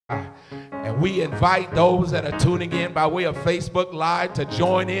And we invite those that are tuning in by way of Facebook Live to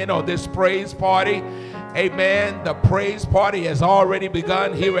join in on this praise party. Amen. The praise party has already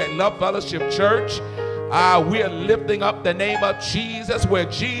begun here at Love Fellowship Church. We are lifting up the name of Jesus, where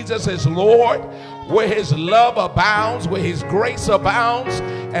Jesus is Lord, where his love abounds, where his grace abounds.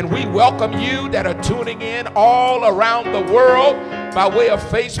 And we welcome you that are tuning in all around the world by way of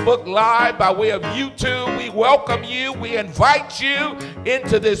Facebook Live, by way of YouTube. We welcome you. We invite you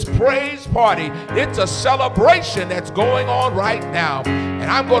into this praise party. It's a celebration that's going on right now. And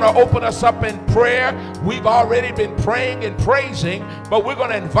I'm going to open us up in prayer. We've already been praying and praising, but we're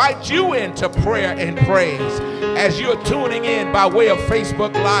going to invite you into prayer and praise as you're tuning in by way of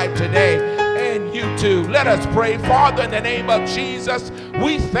Facebook Live today and YouTube. Let us pray. Father, in the name of Jesus,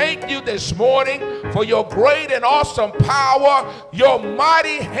 we thank you this morning for your great and awesome power, your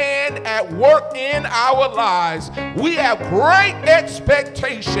mighty hand at work in our lives. We have great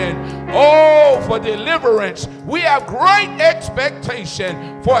expectation, for deliverance. We have great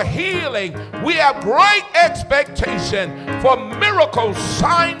expectation for healing. We have great expectation for miracles,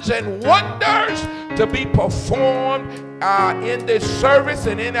 signs, and wonders to be performed in this service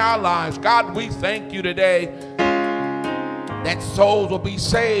and in our lives. God, we thank you today that souls will be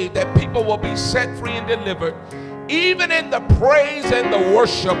saved, that people will be set free and delivered, even in the praise and the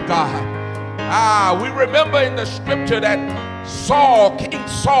worship, God. We remember in the scripture that Saul, King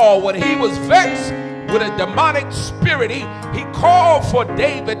Saul, when he was vexed with a demonic spirit, he called for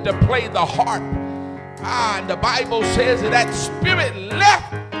David to play the harp. And the Bible says that spirit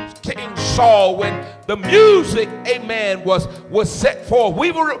left King Saul when the music, amen, was set forth. We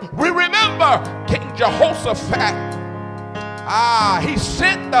remember King Jehoshaphat. He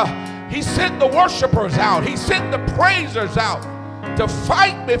sent the worshipers out. He sent the praisers out to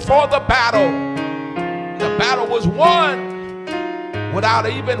fight before the battle. The battle was won without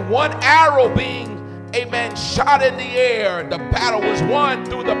even one arrow being, amen, shot in the air. The battle was won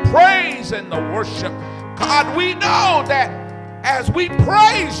through the praise and the worship. God, we know that as we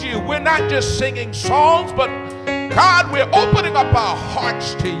praise you, we're not just singing songs, but God, we're opening up our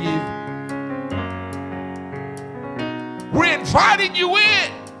hearts to you. We're inviting you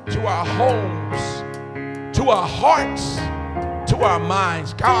in to our homes, to our hearts, to our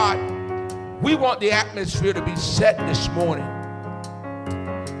minds. God, we want the atmosphere to be set this morning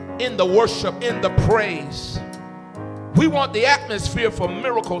in the worship, in the praise. We want the atmosphere for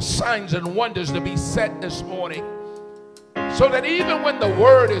miracles, signs, and wonders to be set this morning, so that even when the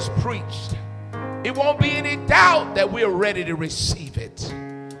word is preached, it won't be any doubt that we're ready to receive it,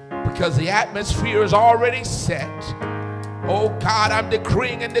 because the atmosphere is already set. Oh God, I'm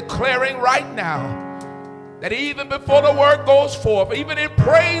decreeing and declaring right now that even before the word goes forth, even in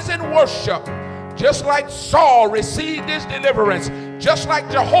praise and worship, just like Saul received his deliverance, just like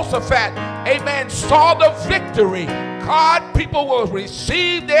Jehoshaphat, amen, saw the victory, God, people will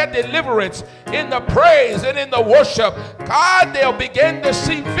receive their deliverance in the praise and in the worship. God, they'll begin to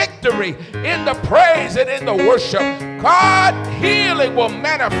see victory in the praise and in the worship. God, healing will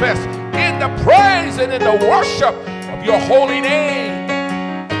manifest in the praise and in the worship of your holy name.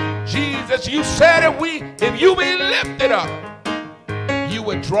 Jesus, you said if you be lifted up, you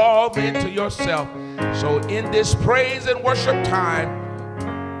would draw them into yourself. So in this praise and worship time,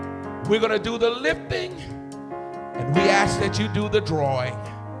 we're going to do the lifting, and we ask that you do the drawing.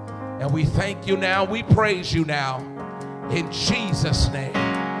 And we thank you now. We praise you now. In Jesus' name.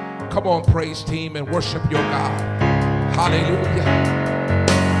 Come on, praise team, and worship your God. Hallelujah.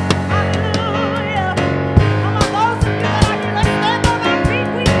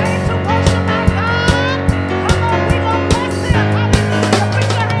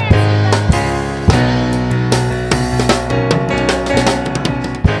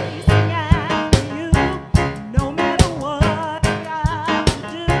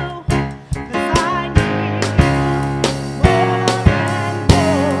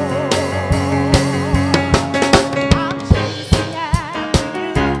 I'm chasing after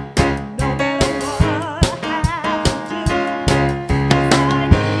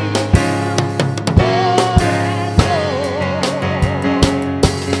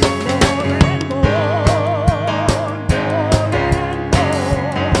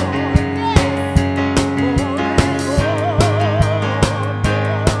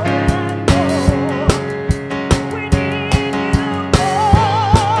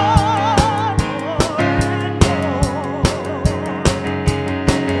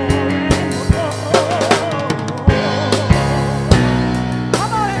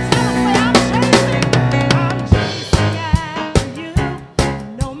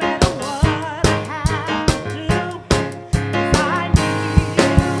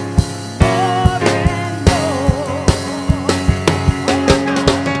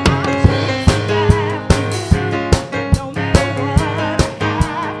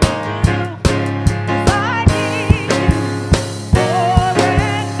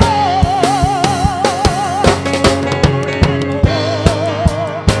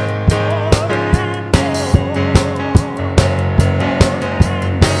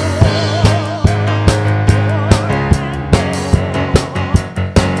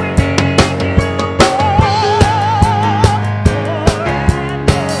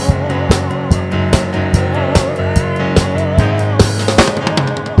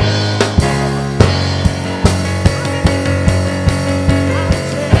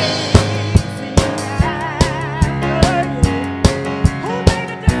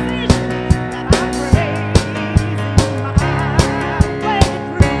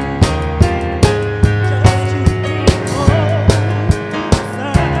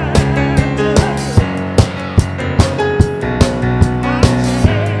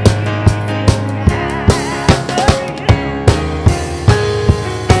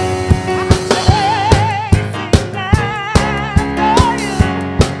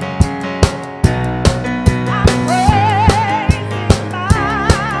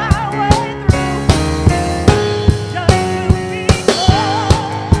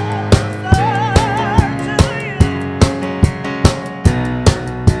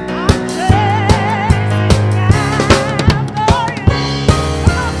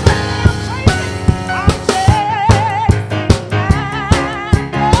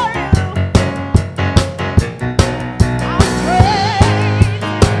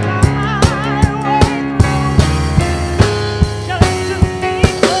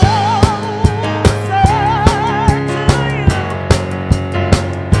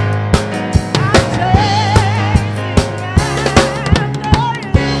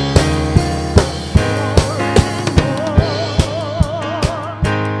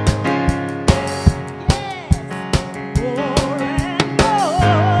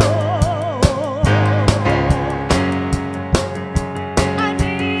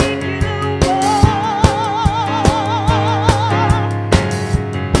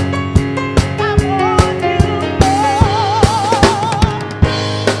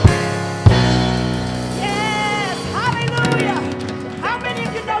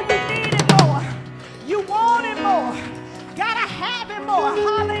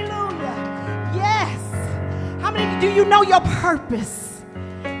Do you know your purpose?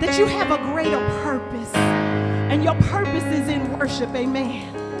 That you have a greater purpose. And your purpose is in worship.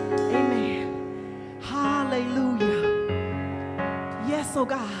 Amen. Amen. Hallelujah. Yes, oh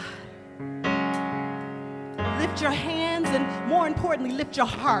God. Lift your hands and more importantly, lift your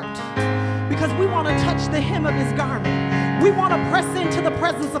heart. Because we want to touch the hem of his garment. We want to press into the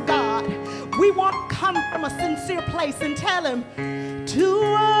presence of God. We want to come from a sincere place and tell him, to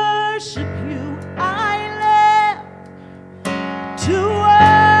worship you I live. To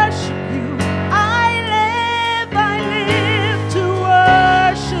worship you I live to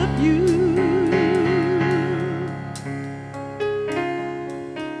worship you.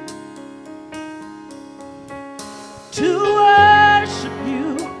 To worship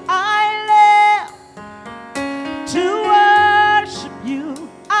you I live. To worship you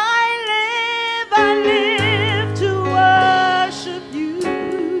I live to worship you.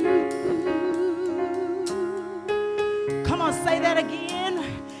 Come on, say that again.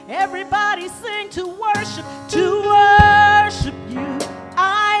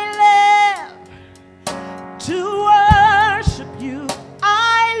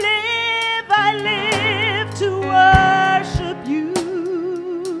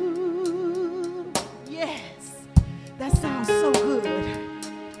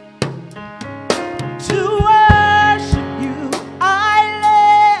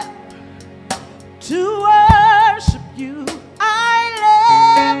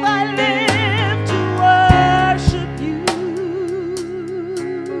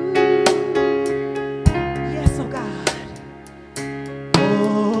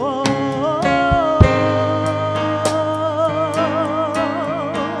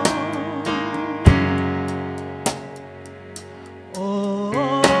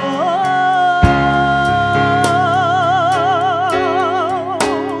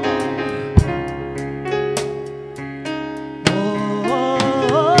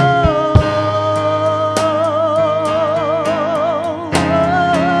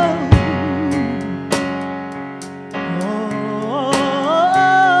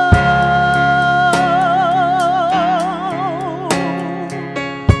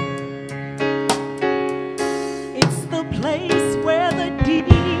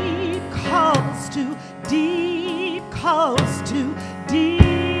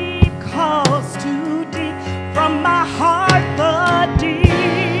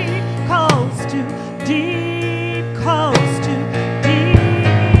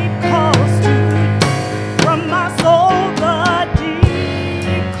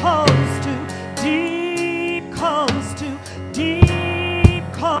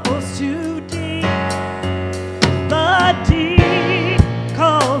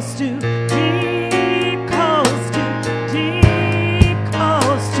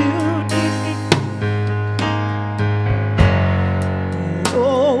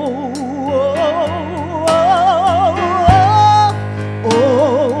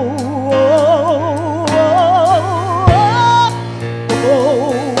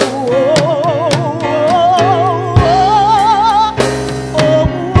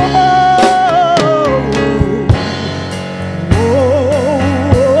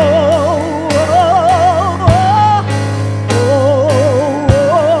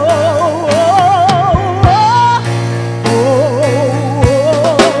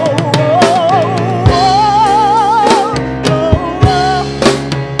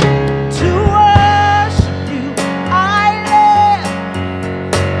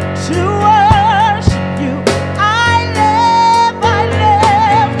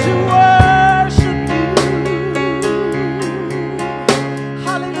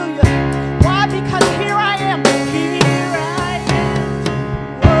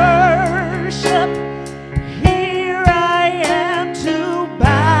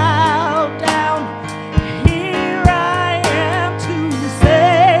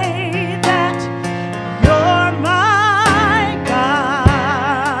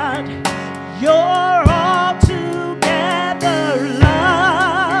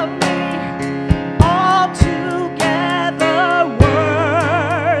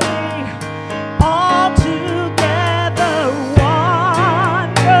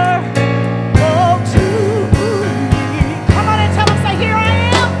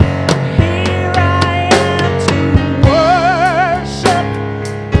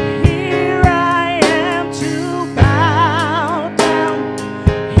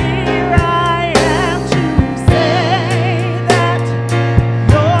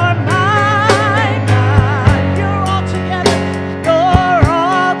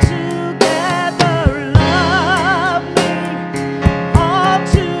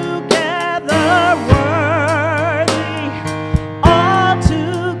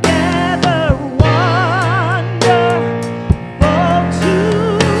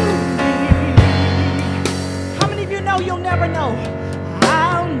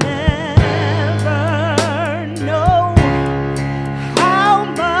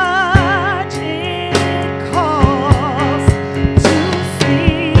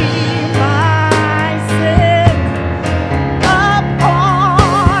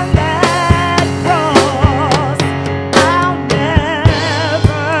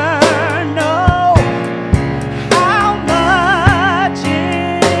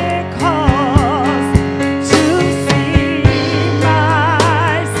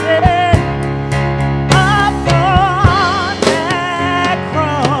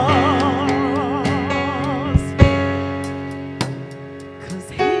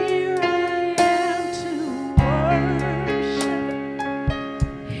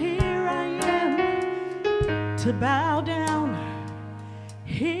 bow down.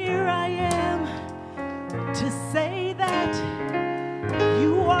 Here I am to say that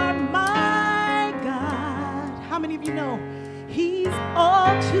you are my God. How many of you know He's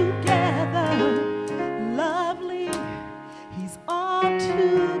altogether lovely? He's altogether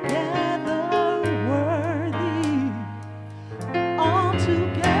worthy,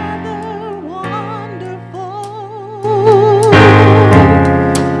 altogether wonderful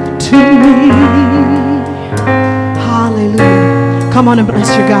to me. Hallelujah. Come on and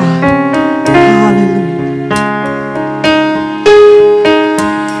bless your God. Hallelujah.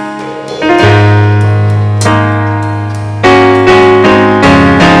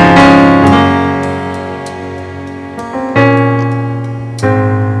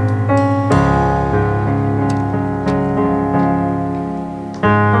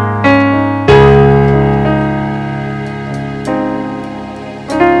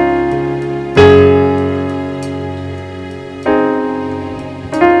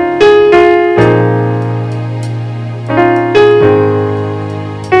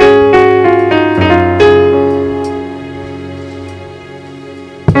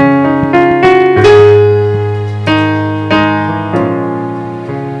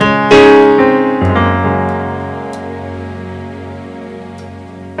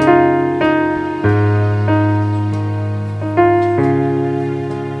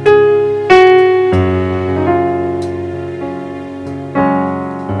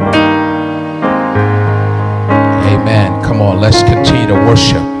 Let's continue to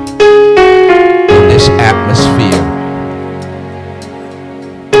worship in this atmosphere.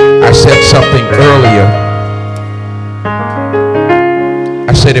 I said something earlier.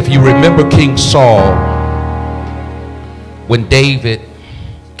 I said, if you remember King Saul, when David,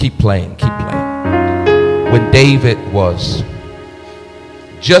 keep playing. When David was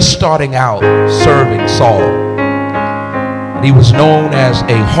just starting out serving Saul, and he was known as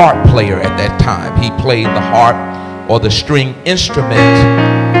a harp player at that time. He played the harp or the string instrument.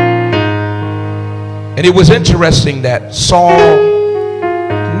 And it was interesting that Saul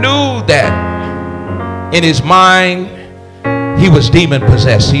knew that in his mind he was demon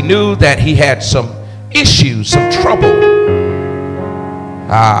possessed. He knew that he had some issues, some trouble.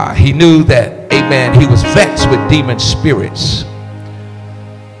 He knew that, amen, he was vexed with demon spirits.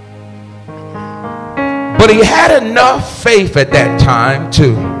 But he had enough faith at that time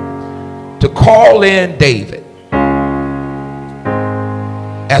to call in David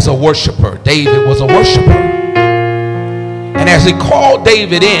as a worshiper. David was a worshiper. And as he called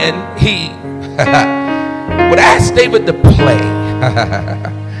David in, he would ask David to play.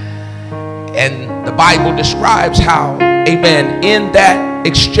 And the Bible describes how, amen, in that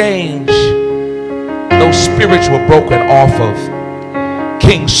exchange, those spirits were broken off of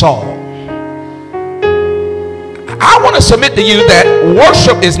King Saul. I want to submit to you that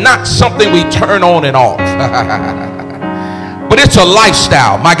worship is not something we turn on and off. But it's a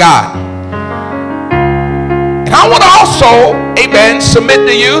lifestyle, my God. And I want to also, amen, submit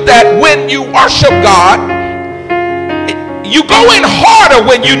to you that when you worship God, you go in harder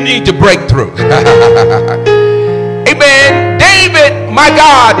when you need to break through. Amen. David, my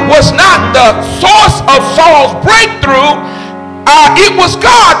God, was not the source of Saul's breakthrough. It was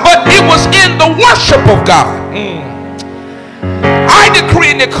God, but it was in the worship of God. I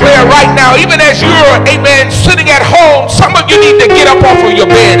decree and declare right now, even as you're, amen, sitting at home, some of you need to get up off of your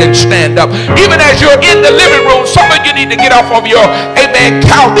bed and stand up. Even as you're in the living room, some of you need to get off of your, amen,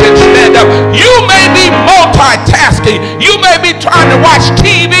 couch and stand up. You may be multitasking. You may be trying to watch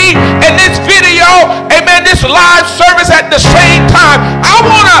TV and this video, amen, this live service at the same time. I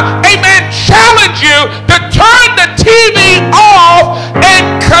want to, amen, challenge you to turn the TV off and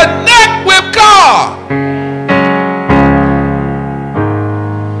connect with God.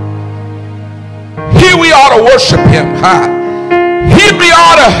 Here we ought to worship him. Here we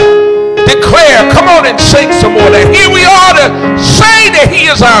ought to declare. Come on and sing some more. That here we ought to say that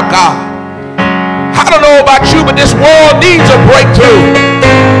he is our God. I don't know about you, but this world needs a breakthrough.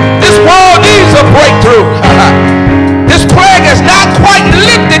 This world needs a breakthrough. This plague is not quite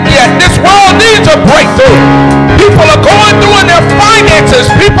lifted yet. This world needs a breakthrough. People are going through in their finances.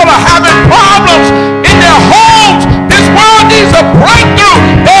 People are having problems in their homes. This world needs a breakthrough.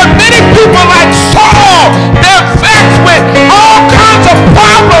 There are many people like Saul. They're vexed with all kinds of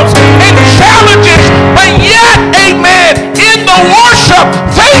problems and challenges. But yet, amen, in the worship,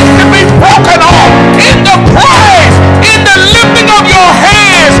 faith can be broken off. In the praise, in the lifting of your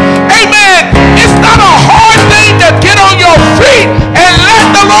hands, amen. It's not a hard thing to get on your feet and let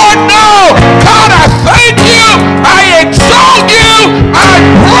the Lord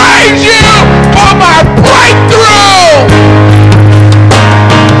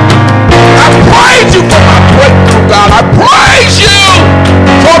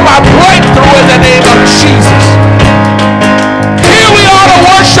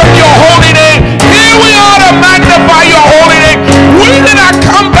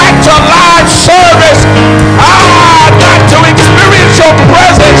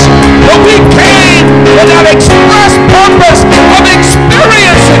will not express purpose of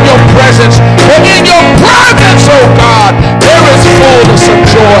experiencing your presence. For in your presence, oh God, there is fullness of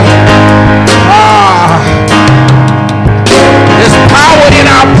joy. There's power in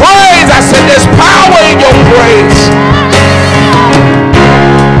our praise. I said there's power in your praise.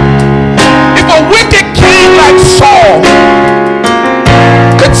 If a wicked king like Saul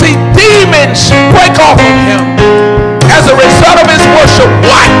could see demons break off of him as a result of his worship,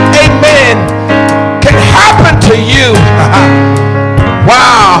 what, amen, can happen to you?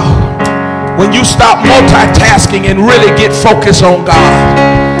 Wow. When you stop multitasking and really get focused on God.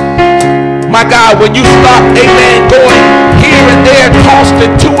 My God, when you stop, amen, going here and there, tossed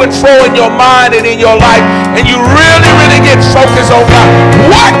it to and fro in your mind and in your life, and you really, really get focused on God,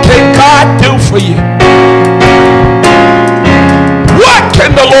 what can God do for you? What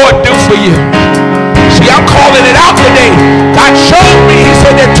can the Lord do for you? See, I'm calling it out today. God showed me, he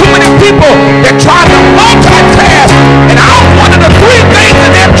said there are too many people that try to multitask, and I'm one of the three things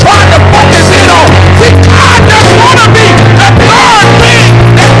that they're trying to focus in on. See, God doesn't want to be the third thing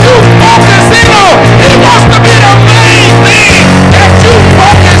that you focus in on. He wants to be the main thing that you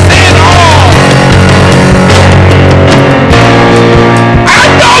focus in on. I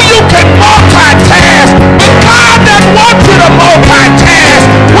know you can multitask, but God doesn't want you to multitask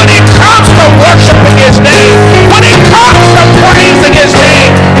when it comes to worshiping his name, when it comes to praising his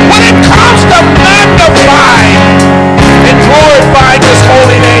name, when it comes to magnifying and glorifying his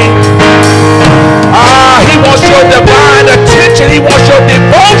holy name. He wants your divine attention. He wants your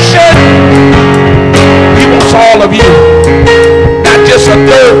devotion. He wants all of you, not just a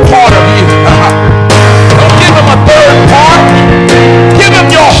third part of you. Don't give him a third part. Give him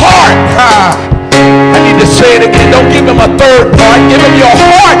your heart. I need to say it again. Don't give him a third part. Give him your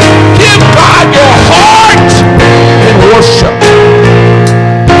heart. Give God your heart in worship.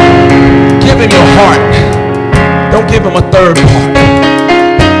 Give him your heart. Don't give him a third part.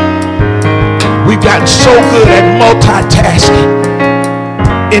 We've gotten so good at multitasking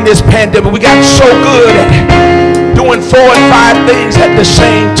in this pandemic. We got so good at doing 4 and 5 things at the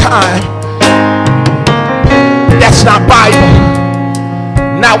same time. That's not Bible.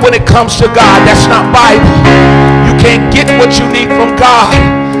 Not when it comes to God. That's not Bible. You can't get what you need from God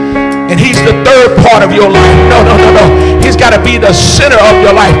and he's the third part of your life. No. He's got to be the center of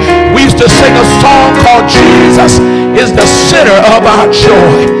your life. We used to sing a song called Jesus is the center of our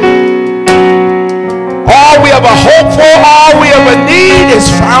joy. All we ever hope for, all we ever need is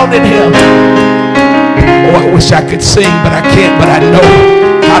found in him. Oh, I wish I could sing, but I can't. But I know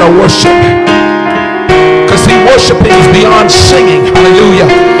how to worship. Because see, worshiping is beyond singing. Hallelujah.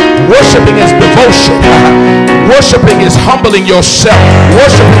 Worshiping is devotion. Worshiping is humbling yourself.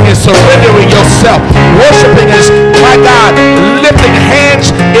 Worshiping is surrendering yourself. Worshiping is, my God, lifting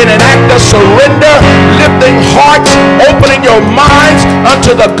hands in an act of surrender, lifting hearts, opening your minds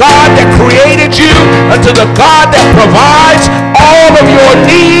unto the God that created you, unto the God that provides all of your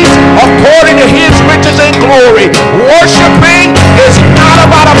needs according to his riches and glory. Worshiping is not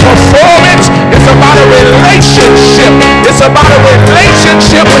about a performance. It's about a relationship. It's about a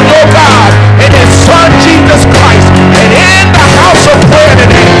relationship with your God and his son Jesus Christ. And in the house of prayer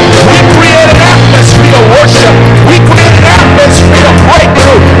today, we create an atmosphere of worship. We create an atmosphere of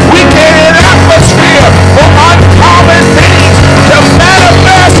breakthrough. We create an atmosphere for uncommon things to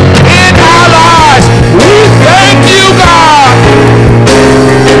manifest in our lives. We thank you, God.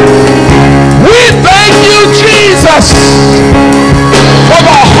 We thank you, Jesus, for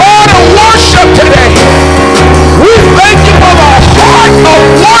the heart of worship today. We thank you for the heart of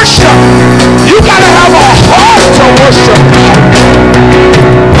worship. You got to have a heart to worship.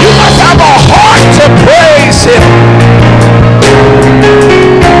 You must have a heart to praise him.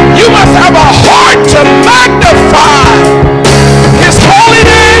 You must have a heart to magnify his holy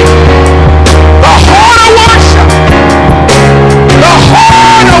name. The heart of worship. The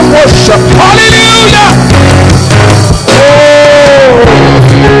heart of worship. Hallelujah. Oh,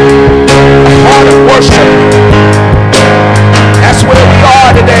 the heart of worship. That's where we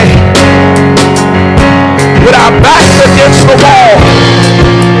are today. With our backs against the wall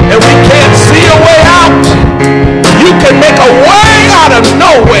and we can't see a way out. You can make a way out of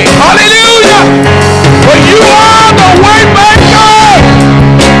no way. Hallelujah. For you are the way maker.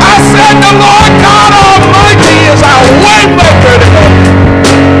 I said the Lord God Almighty is our way maker today.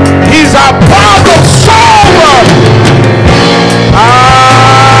 He's our problem solver.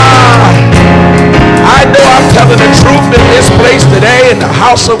 I know I'm telling the truth in this place today in the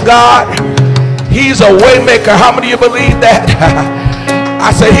house of God. He's a way maker. How many of you believe that?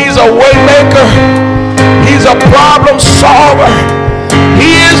 I say he's a way maker. He's a problem solver.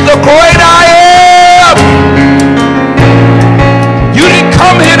 He is the great I am.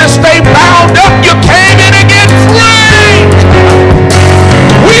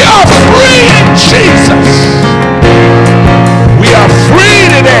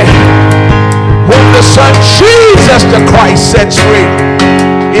 chains of Christ sets free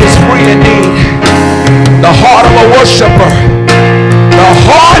is free indeed. The heart of a worshiper. The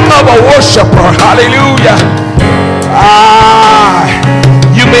heart of a worshiper. Hallelujah.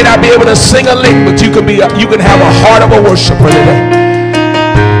 You may not be able to sing a lick, but you can have a heart of a worshiper today.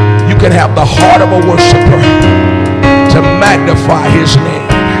 You can have the heart of a worshiper to magnify his name,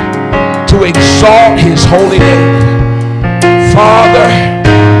 to exalt his holy name. Father,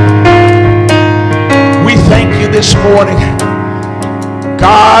 we thank you this morning,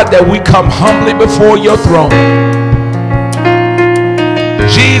 God, that we come humbly before your throne.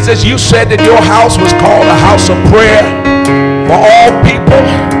 Jesus, you said that your house was called a house of prayer for all people,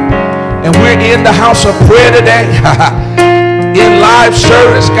 and we're in the house of prayer today. In live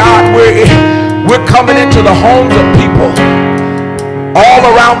service, God, we're coming into the homes of people all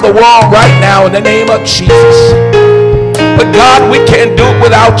around the world right now in the name of Jesus. But God, we can't do it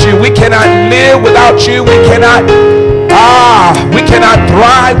without you. We cannot live without you. We cannot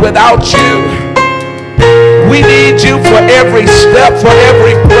thrive without you. We need you for every step, for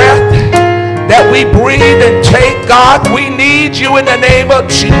every breath that we breathe and take. God, we need you in the name of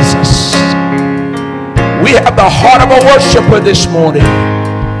Jesus. We have the heart of a worshiper this morning,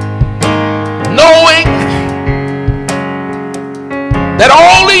 knowing that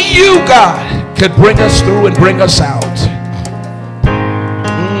only you, God, could bring us through and bring us out.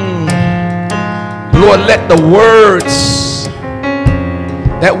 Lord, let the words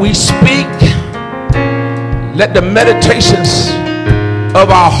that we speak, let the meditations of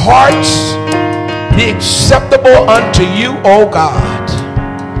our hearts be acceptable unto you, O God.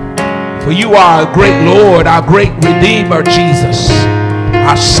 For you are a great Lord, our great Redeemer, Jesus,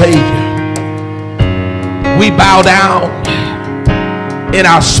 our Savior. We bow down in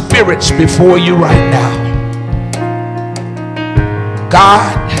our spirits before you right now.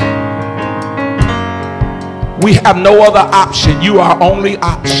 God, we have no other option. You are our only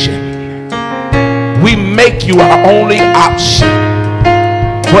option. We make you our only option.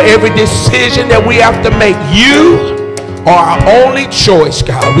 For every decision that we have to make, you are our only choice,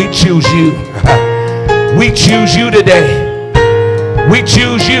 God. We choose you. We choose you today. We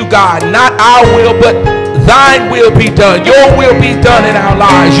choose you, God. Not our will, but thine will be done. Your will be done in our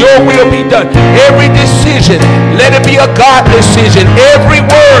lives. Your will be done. Every decision, let it be a God decision. Every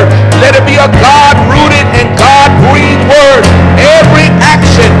word, let it be a God-rooted and God-breathed word. Every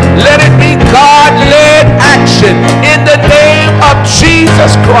action, let it be God-led action in the name of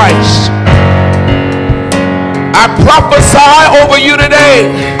Jesus Christ. I prophesy over you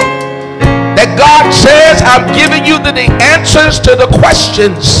today that God says, I'm giving you the answers to the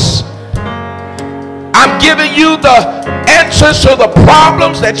questions. I'm giving you the answers to the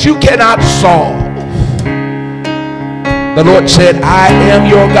problems that you cannot solve. The Lord said, I am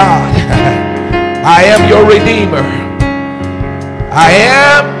your God. I am your Redeemer. I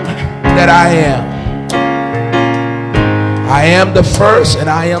am that I am. I am the first and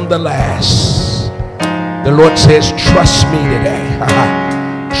I am the last. The Lord says, trust me today.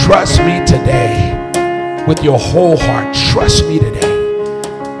 Trust me today with your whole heart. Trust me today.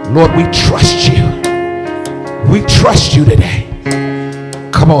 Lord, we trust you. We trust you today.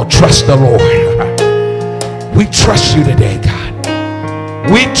 Come on, trust the Lord. We trust you today, God.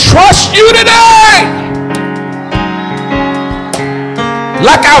 We trust you today.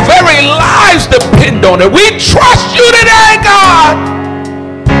 Like our very lives depend on it. We trust you today, God.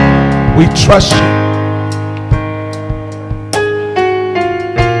 We trust you.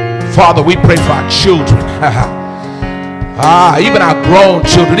 Father, we pray for our children. Even our grown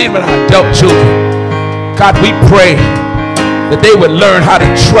children, even our adult children. God, we pray that they would learn how to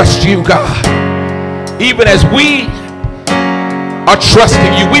trust you, God. Even as we are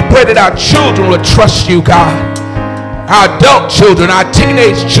trusting you, we pray that our children would trust you, God. Our adult children, our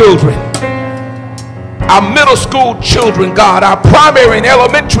teenage children, our middle school children, God, our primary and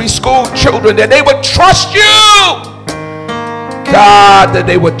elementary school children, that they would trust you. God, that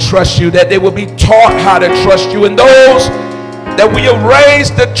they would trust you, that they would be taught how to trust you, and those that we have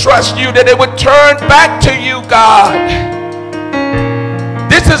raised to trust you, that they would turn back to you, God.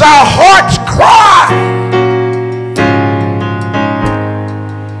 This is our heart's cry.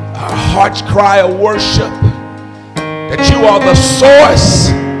 Our heart's cry of worship, that you are the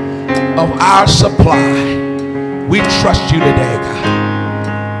source of our supply. We trust you today, God.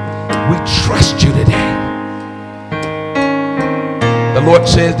 We trust you today. The Lord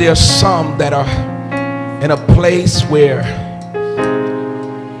says there are some that are in a place where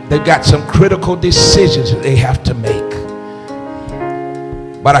they've got some critical decisions that they have to make.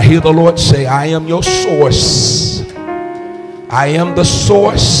 But I hear the Lord say, I am your source. I am the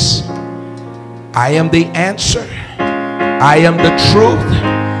source. I am the answer. I am the truth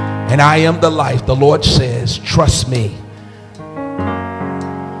and I am the life. The Lord says, trust me.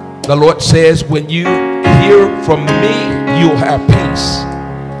 The Lord says, when you hear from me, you'll have peace.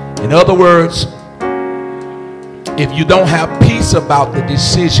 In other words, if you don't have peace about the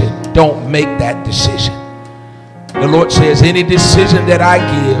decision, don't make that decision. The Lord says, any decision that I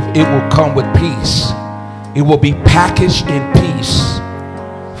give, it will come with peace. It will be packaged in peace.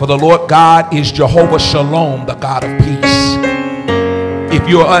 For the Lord God is Jehovah Shalom, the God of peace. If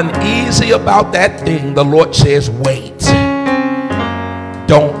you're uneasy about that thing, the Lord says, wait.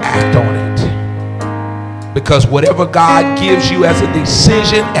 Don't act on it. Because whatever God gives you as a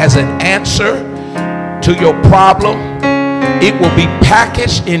decision, as an answer to your problem, it will be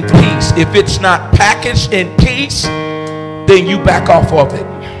packaged in peace. If it's not packaged in peace, then you back off of it.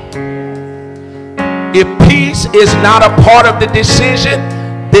 If peace is not a part of the decision,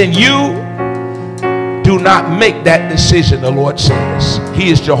 then you do not make that decision, the Lord says. He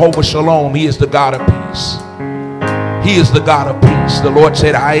is Jehovah Shalom. He is the God of peace. He is the God of peace. The Lord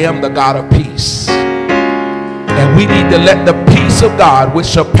said, I am the God of peace. And we need to let the peace of God, which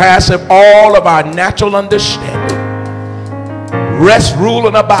surpasseth all of our natural understanding, rest, rule,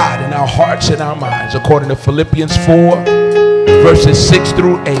 and abide in our hearts and our minds, according to Philippians 4, verses 6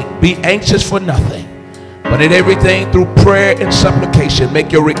 through 8. Be anxious for nothing, but in everything through prayer and supplication,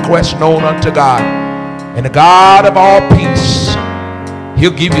 make your requests known unto God. And the God of all peace,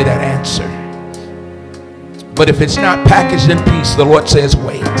 he'll give you that answer. But if it's not packaged in peace, the Lord says,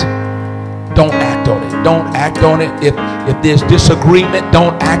 wait. Don't act on it. Don't act on it. If there's disagreement,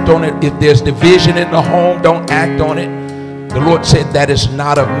 don't act on it. If there's division in the home, don't act on it. The Lord said, that is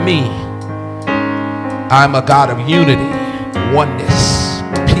not of me. I'm a God of unity, oneness,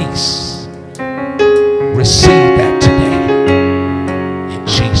 peace. Receive that today in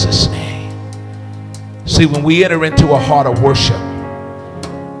Jesus' name. See, when we enter into a heart of worship,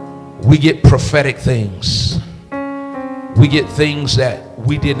 we get prophetic things. We get things that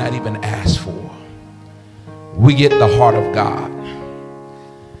we did not even ask for. We get the heart of God.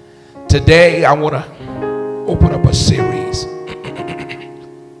 Today, I want to open up a series.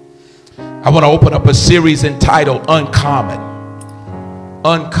 I want to open up a series entitled Uncommon.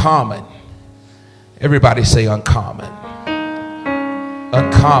 Uncommon. Everybody say uncommon.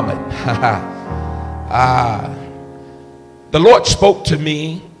 Uncommon. The Lord spoke to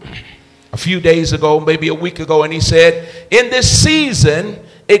me a few days ago, maybe a week ago, and he said, in this season,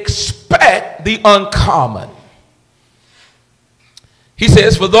 expect the uncommon. He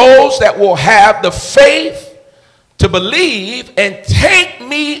says, for those that will have the faith to believe and take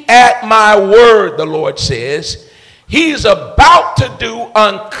me at my word, the Lord says, he's about to do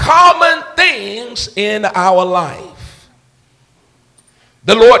uncommon things in our life.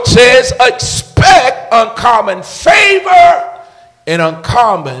 The Lord says, expect uncommon favor and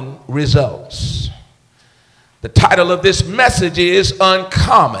uncommon results. The title of this message is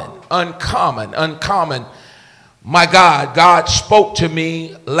Uncommon, Uncommon, Uncommon. My God, God spoke to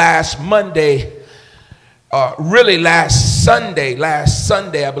me last Monday, really last Sunday,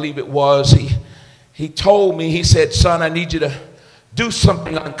 I believe it was. He told me, he said, son, I need you to do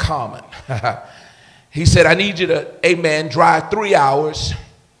something uncommon. He said, I need you to, amen, drive 3 hours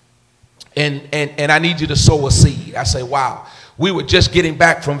and I need you to sow a seed. I say, wow. We were just getting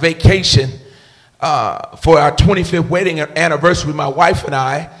back from vacation for our 25th wedding anniversary, my wife and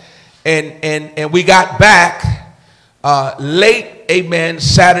I, and we got back late, amen,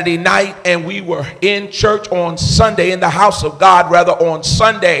 Saturday night, and we were in church on Sunday, in the house of God, rather, on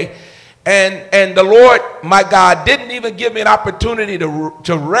Sunday, and the Lord, my God, didn't even give me an opportunity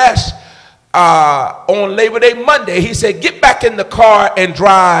to rest on Labor Day Monday. He said, get back in the car and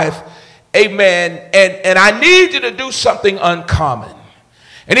drive. Amen. And I need you to do something uncommon.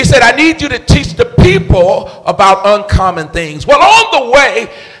 And he said, I need you to teach the people about uncommon things. Well, on the way,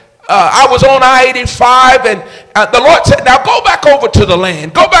 I was on I-85, and the Lord said, now go back over to the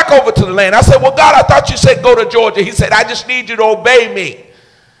land. Go back over to the land. I said, well, God, I thought you said go to Georgia. He said, I just need you to obey me.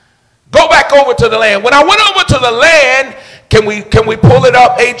 Go back over to the land. When I went over to the land, can we pull it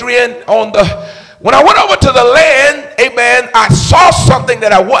up, Adrian, on the... When I went over to the land, amen, I saw something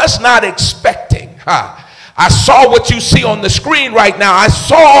that I was not expecting. I saw what you see on the screen right now. I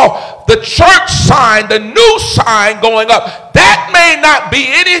saw the church sign, the new sign going up. That may not be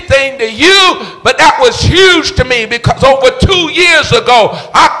anything to you, but that was huge to me, because over 2 years ago,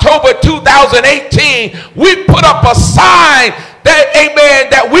 October 2018, we put up a sign that, amen,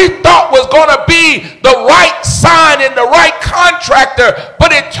 that we thought was going to be the right sign and the right contractor,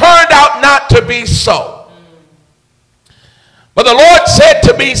 but it turned out not to be so. But the Lord said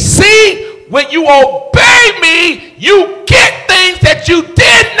to me, see, when you obey me, you get things that you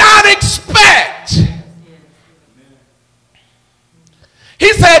did not expect.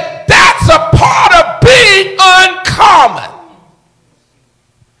 He said that's a part of being uncommon.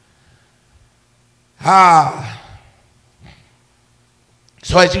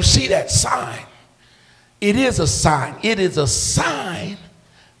 So as you see that sign, it is a sign. It is a sign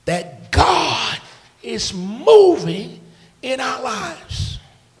that God is moving in our lives.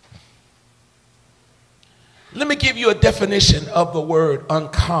 Let me give you a definition of the word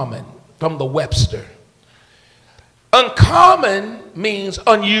uncommon from the Webster. Uncommon means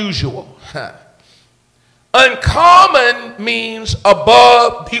unusual. Uncommon means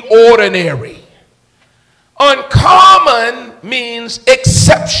above the ordinary. Uncommon means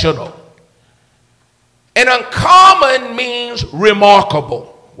exceptional. And uncommon means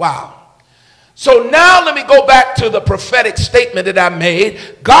remarkable. Wow. So now let me go back to the prophetic statement that I made.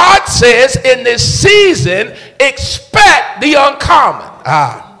 God says in this season, expect the uncommon.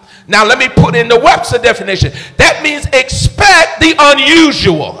 Now let me put in the Webster definition. That means expect the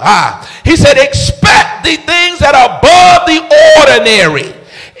unusual. He said expect the things that are above the ordinary.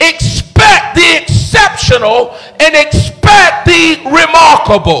 Expect the exceptional and expect the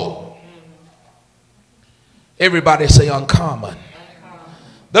remarkable. Everybody say uncommon.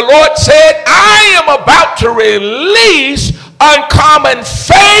 The Lord said, I am about to release uncommon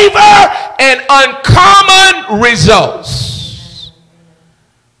favor and uncommon results.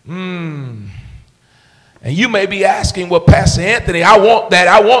 And you may be asking, well, Pastor Anthony, I want that.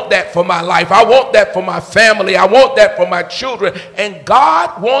 I want that for my life. I want that for my family. I want that for my children. And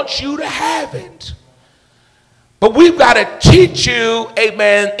God wants you to have it. But we've got to teach you,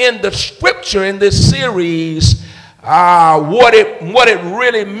 amen, in the scripture, in this series, what it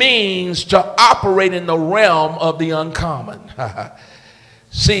really means to operate in the realm of the uncommon.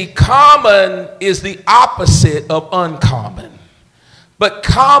 See, common is the opposite of uncommon. But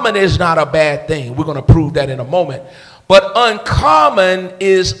common is not a bad thing. We're going to prove that in a moment. But uncommon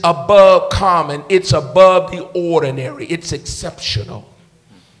is above common. It's above the ordinary. It's exceptional.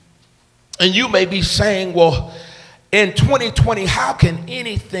 And you may be saying, well, in 2020, how can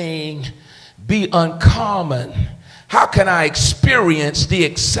anything be uncommon? How can I experience the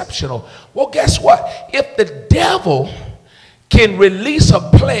exceptional? Well, guess what? If the devil can release a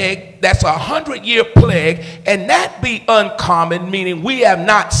plague that's 100-year plague and that be uncommon, meaning we have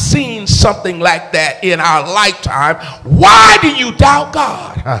not seen something like that in our lifetime, why do you doubt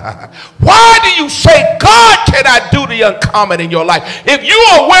God? Why do you say God cannot do the uncommon in your life? If you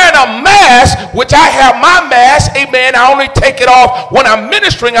are wearing a mask, which I have my mask, amen, I only take it off when I'm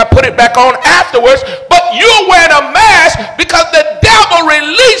ministering, I put it back on afterwards, but you're wearing a mask because the devil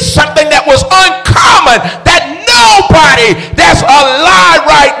released something that was uncommon, that nobody that's alive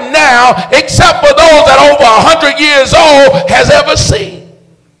right now, except for those that are over 100 years old, has ever seen.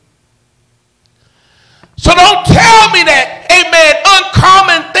 So don't tell me that, amen,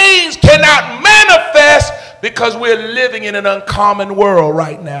 uncommon things cannot manifest, because we're living in an uncommon world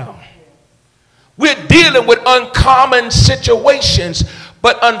right now. We're dealing with uncommon situations.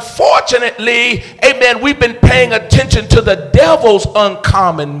 But unfortunately, amen, we've been paying attention to the devil's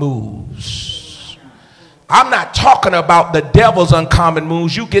uncommon moves. I'm not talking about the devil's uncommon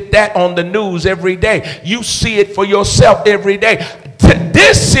moves. You get that on the news every day. You see it for yourself every day.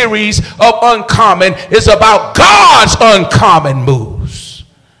 This series of uncommon is about God's uncommon moves.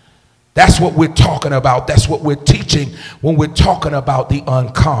 That's what we're talking about. That's what we're teaching when we're talking about the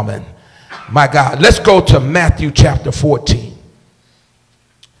uncommon. My God, let's go to Matthew chapter 14.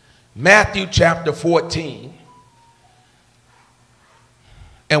 Matthew chapter 14.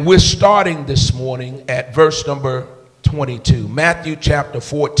 And we're starting this morning at verse number 22. Matthew chapter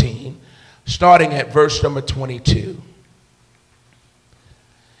 14, starting at verse number 22.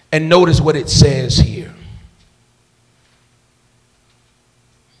 And notice what it says here.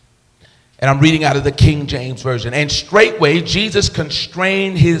 And I'm reading out of the King James Version. And straightway Jesus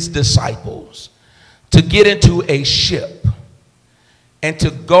constrained his disciples to get into a ship and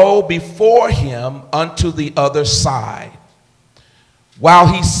to go before him unto the other side, while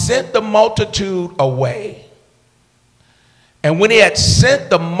he sent the multitude away. And when he had sent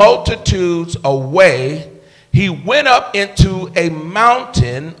the multitudes away, he went up into a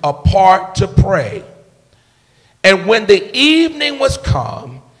mountain apart to pray. And when the evening was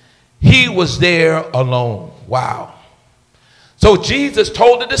come, he was there alone. Wow. So Jesus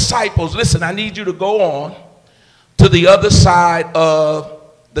told the disciples, listen, I need you to go on to the other side of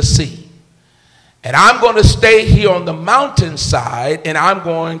the sea. And I'm going to stay here on the mountainside and I'm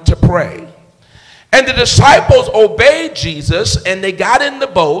going to pray. And the disciples obeyed Jesus and they got in the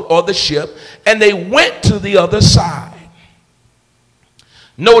boat or the ship and they went to the other side.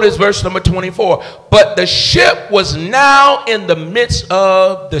 Notice verse number 24. But the ship was now in the midst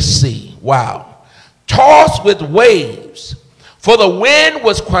of the sea. Wow. Tossed with waves, for the wind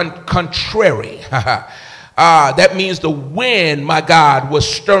was contrary. That means the wind, my God, was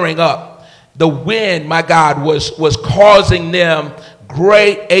stirring up. The wind, my God, was causing them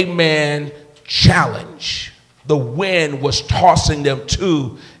great, amen, challenge. The wind was tossing them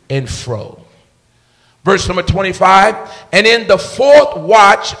to and fro. Verse number 25, and in the fourth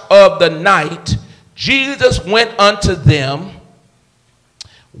watch of the night, Jesus went unto them,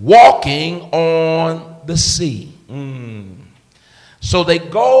 walking on the sea. So they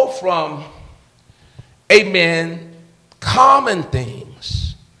go from, amen, common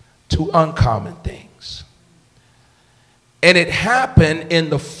things to uncommon things. And it happened in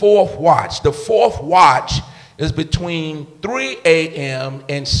the fourth watch. The fourth watch is between 3 a.m.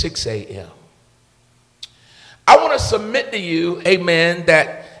 and 6 a.m. I want to submit to you, amen,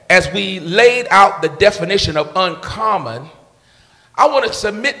 that as we laid out the definition of uncommon, I want to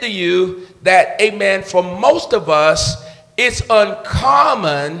submit to you that, amen, for most of us, it's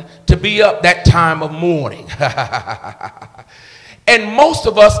uncommon to be up that time of morning. And most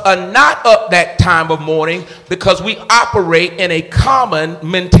of us are not up that time of morning because we operate in a common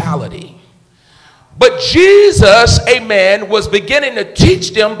mentality. But Jesus, amen, was beginning to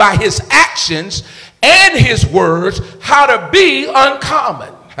teach them by his actions and his words how to be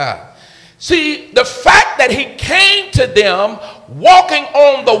uncommon. See, the fact that he came to them walking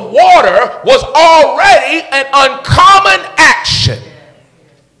on the water was already an uncommon action.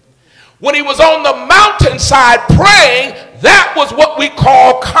 When he was on the mountainside praying, that was what we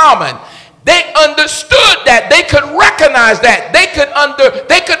call common. They understood that. They could recognize that. They could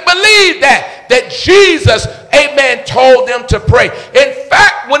believe that Jesus, amen, told them to pray. In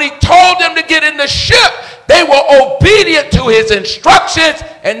fact, when he told them to get in the ship, they were obedient to his instructions,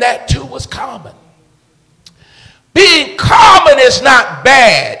 and that too was common. Being common is not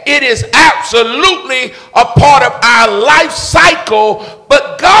bad. It is absolutely a part of our life cycle.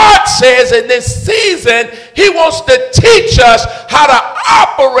 But God says in this season, he wants to teach us how to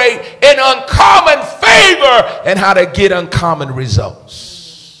operate in uncommon favor and how to get uncommon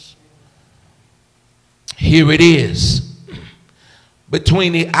results. Here it is.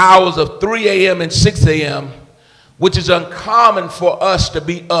 Between the hours of 3 a.m. and 6 a.m., which is uncommon for us to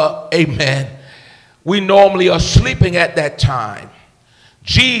be up, amen. We normally are sleeping at that time.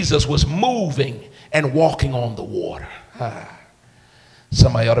 Jesus was moving and walking on the water.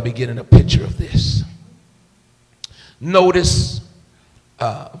 Somebody ought to be getting a picture of this. Notice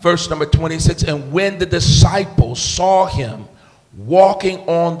verse number 26. And when the disciples saw him walking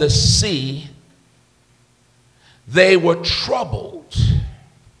on the sea, they were troubled,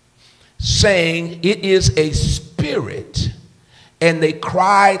 saying, "It is a spirit." And they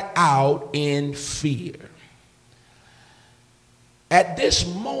cried out in fear. At this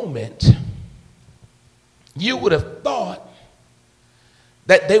moment, you would have thought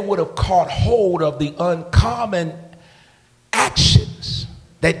that they would have caught hold of the uncommon actions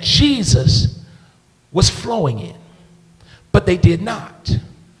that Jesus was flowing in. But they did not.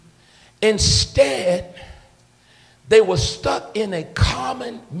 Instead, they were stuck in a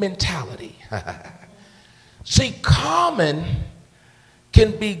common mentality. See, common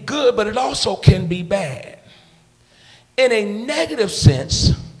can be good, but it also can be bad. In a negative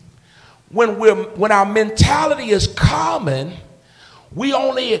sense, when our mentality is common, we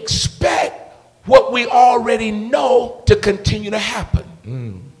only expect what we already know to continue to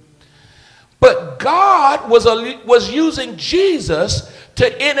happen. But God was using Jesus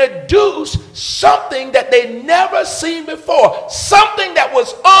to introduce something that they never seen before, something that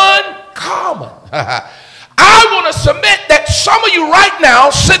was uncommon. I want to submit that some of you right now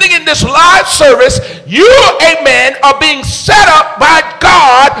sitting in this live service, you, amen, are being set up by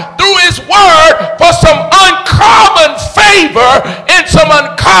God through his word for some uncommon favor and some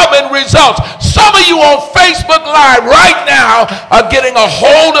uncommon results. Some of you on Facebook Live right now are getting a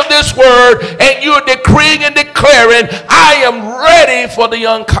hold of this word and you're decreeing and declaring, I am ready for the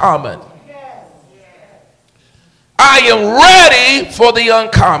uncommon. I am ready for the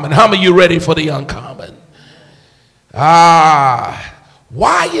uncommon. How many of you ready for the uncommon?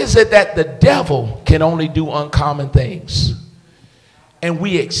 Why is it that the devil can only do uncommon things and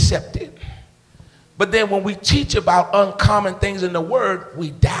we accept it? But then when we teach about uncommon things in the word,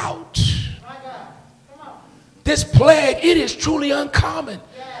 we doubt. This plague, it is truly uncommon.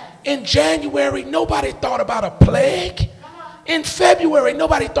 In January, nobody thought about a plague. In February,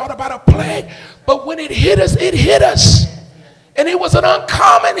 nobody thought about a plague. But when it hit us, it hit us. And it was an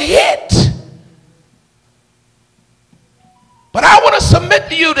uncommon hit. But I want to submit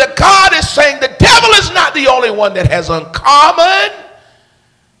to you that God is saying the devil is not the only one that has uncommon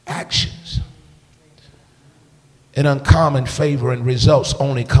actions. And uncommon favor and results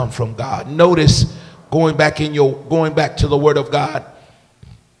only come from God. Notice, going back to the Word of God,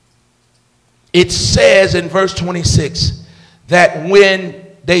 it says in verse 26 that when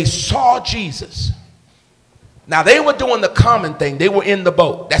they saw Jesus, now they were doing the common thing. They were in the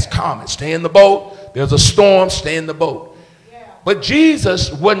boat. That's common. Stay in the boat. There's a storm. Stay in the boat. But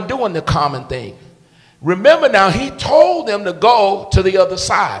Jesus wasn't doing the common thing. Remember now, he told them to go to the other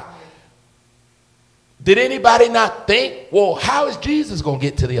side. Did anybody not think, well, how is Jesus going to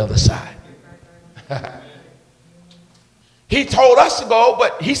get to the other side? He told us to go,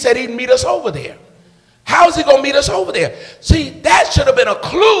 but he said he'd meet us over there. How is he going to meet us over there? See, that should have been a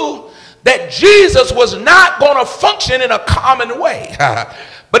clue that Jesus was not going to function in a common way.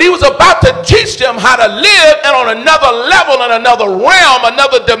 But he was about to teach them how to live and on another level, in another realm,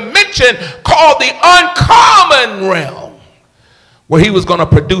 another dimension called the uncommon realm, where he was going to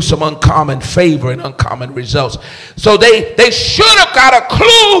produce some uncommon favor and uncommon results. So they should have got a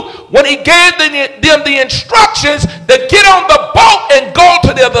clue when he gave them the instructions to get on the boat and go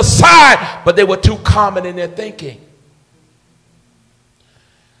to the other side, but they were too common in their thinking.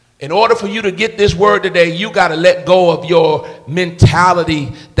 In order for you to get this word today, you got to let go of your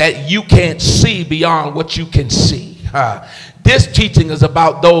mentality that you can't see beyond what you can see. This teaching is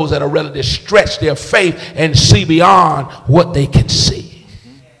about those that are ready to stretch their faith and see beyond what they can see.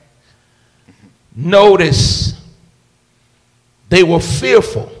 Notice, they were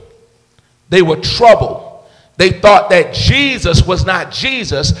fearful. They were troubled. They thought that Jesus was not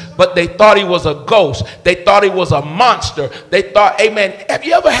Jesus, but they thought he was a ghost. They thought he was a monster. They thought, amen, have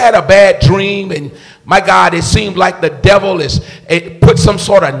you ever had a bad dream and my God, it seemed like the devil put some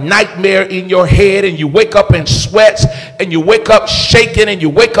sort of nightmare in your head, and you wake up in sweats, and you wake up shaking, and you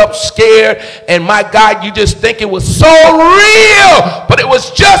wake up scared, and my God, you just think it was so real, but it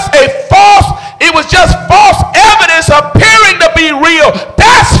was just false evidence appearing to be real.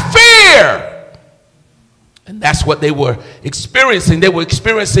 That's fear. And that's what they were experiencing. They were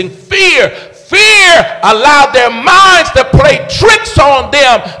experiencing fear. Fear allowed their minds to play tricks on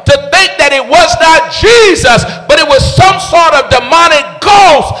them to think that it was not Jesus, but it was some sort of demonic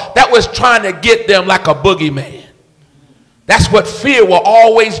ghost that was trying to get them like a boogeyman. That's what fear will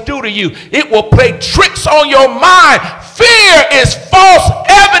always do to you. It will play tricks on your mind. Fear is false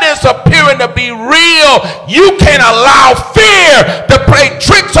evidence appearing to be real. You can't allow fear to play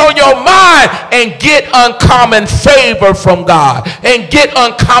tricks on your mind and get uncommon favor from God and get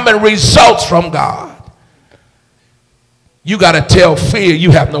uncommon results from God. You got to tell fear,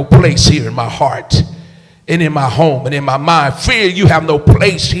 you have no place here in my heart and in my home and in my mind. Fear, you have no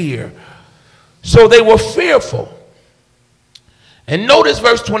place here. So they were fearful. And notice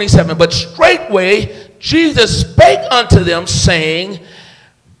verse 27, but straightway Jesus spake unto them, saying,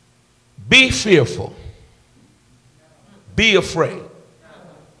 be fearful, be afraid.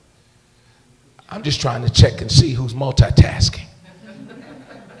 I'm just trying to check and see who's multitasking.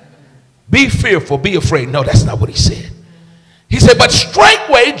 Be fearful, be afraid. No, that's not what he said. He said, but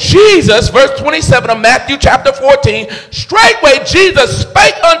straightway Jesus, verse 27 of Matthew chapter 14, straightway Jesus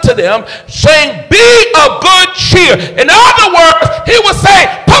spake unto them, saying, be of good cheer. In other words, he was saying,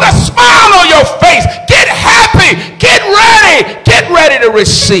 put a smile on your face. Get happy. Get ready to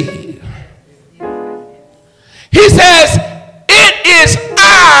receive. He says, it is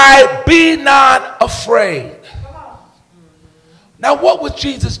I, be not afraid. Now, what was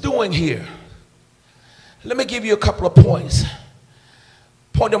Jesus doing here? Let me give you a couple of points.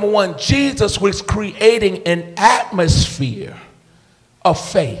 Point number one, Jesus was creating an atmosphere of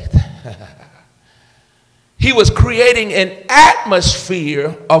faith. He was creating an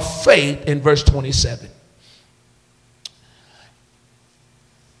atmosphere of faith in verse 27.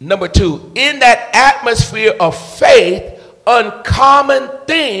 Number two, in that atmosphere of faith, uncommon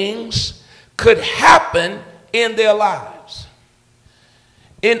things could happen in their lives.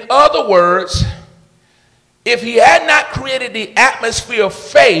 In other words, if he had not created the atmosphere of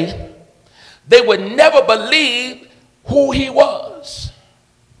faith, they would never believe who he was.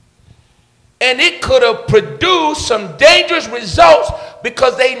 And it could have produced some dangerous results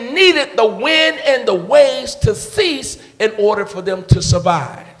because they needed the wind and the waves to cease in order for them to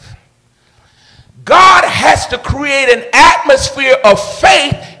survive. God has to create an atmosphere of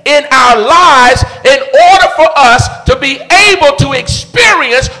faith in our lives in order for us to be able to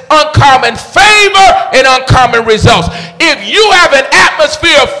experience uncommon favor and uncommon results. If you have an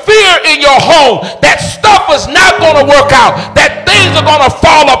atmosphere of fear in your home, that stuff is not going to work out, that things are going to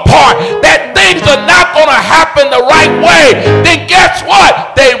fall apart, that things are not going to happen the right way, then guess guess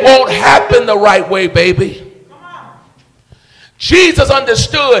what? They won't happen the right way, baby. Jesus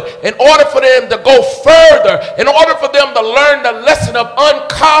understood in order for them to go further, in order for them to learn the lesson of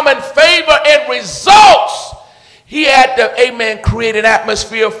uncommon favor and results, he had to, amen, create an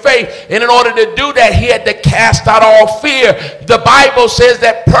atmosphere of faith. And in order to do that, he had to cast out all fear. The Bible says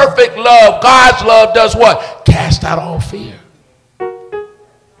that perfect love, God's love, does what? Cast out all fear.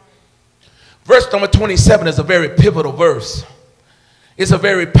 Verse number 27 is a very pivotal verse. It's a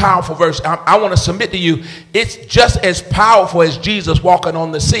very powerful verse. I want to submit to you, it's just as powerful as Jesus walking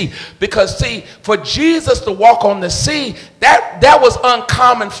on the sea. Because, see, for Jesus to walk on the sea, that was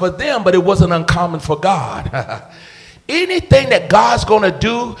uncommon for them, but it wasn't uncommon for God. Anything that God's going to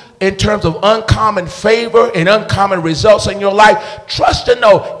do in terms of uncommon favor and uncommon results in your life, trust and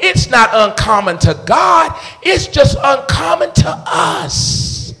know it's not uncommon to God. It's just uncommon to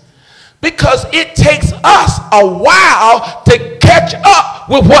us. Because it takes us a while to catch up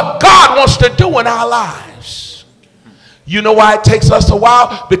with what God wants to do in our lives. You know why it takes us a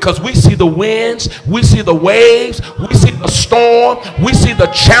while? Because we see the winds, we see the waves, we see the storm, we see the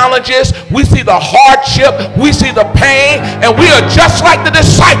challenges, we see the hardship, we see the pain, and we are just like the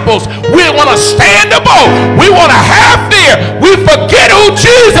disciples. We want to stand the boat. We want to have fear. We forget who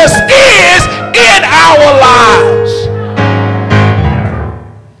Jesus is in our lives.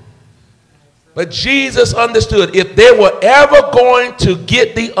 But Jesus understood if they were ever going to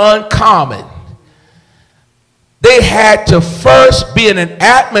get the uncommon, they had to first be in an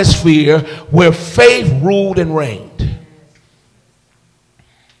atmosphere where faith ruled and reigned.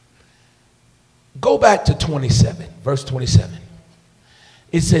 Go back to 27, verse 27.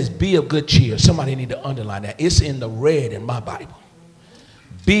 It says, be of good cheer. Somebody need to underline that. It's in the red in my Bible.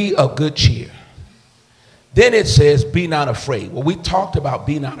 Be of good cheer. Then it says, be not afraid. Well, we talked about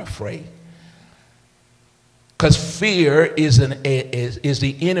be not afraid. Because fear is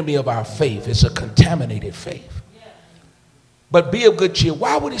the enemy of our faith. It's a contaminated faith. But be of good cheer.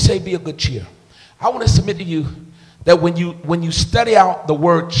 Why would he say be of good cheer? I want to submit to you that when you study out the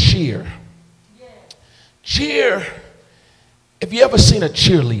word cheer, cheer, if you ever seen a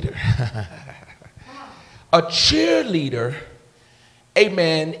cheerleader, a cheerleader,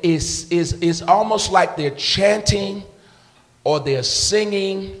 amen, is almost like they're chanting or they're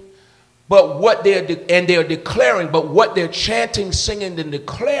singing. But what they're declaring, but what they're chanting, singing, and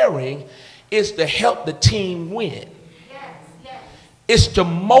declaring is to help the team win. Yes, yes. It's to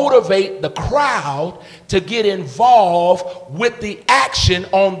motivate the crowd to get involved with the action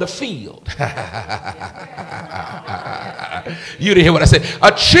on the field. You didn't hear what I said.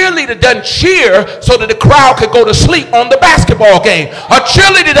 A cheerleader doesn't cheer so that the crowd could go to sleep on the basketball game. A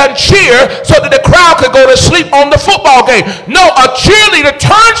cheerleader doesn't cheer so that the crowd could go to sleep on the football game. No, a cheerleader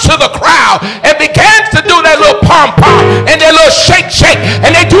turns to the crowd and begins to do that little pom-pom and that little shake,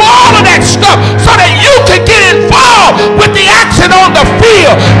 and they do all of that stuff so that you can get involved with the action on the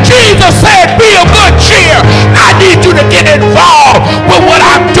field. Jesus said, be of good cheer. I need you to get involved with what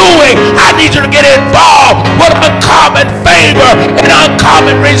I'm doing. I need you to get involved with uncommon favor and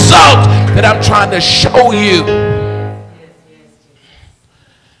uncommon results that I'm trying to show you.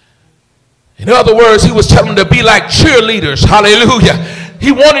 In other words, he was telling them to be like cheerleaders. Hallelujah.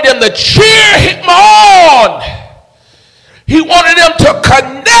 He wanted them to cheer him on. He wanted them to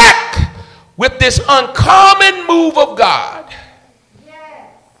connect with this uncommon move of God.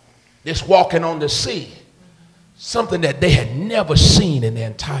 This walking on the sea. Something that they had never seen in their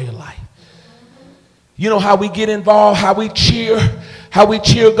entire life. You know how we get involved, how we cheer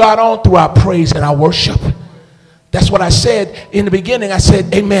God on through our praise and our worship. That's what I said in the beginning. I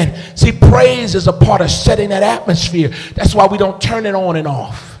said, amen. See, praise is a part of setting that atmosphere. That's why we don't turn it on and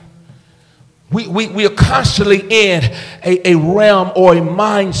off. We are constantly in a realm or a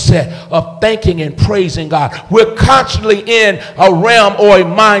mindset of thanking and praising God. We're constantly in a realm or a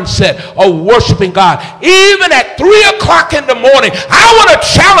mindset of worshiping God. Even at 3 o'clock in the morning, I want to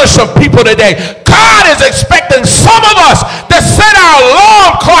challenge some people today. God is expecting some of us to set our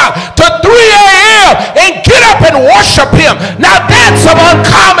alarm clock to 3 a.m. and get up and worship him. Now that's some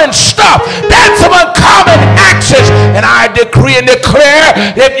uncommon stuff. That's some uncommon actions. And I decree and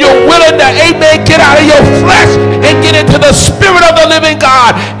declare, if you're willing to, amen, get out of your flesh and get into the spirit of the living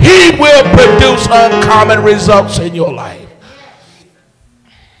God, he will produce uncommon results in your life.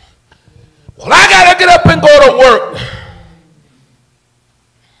 Well, I got to get up and go to work.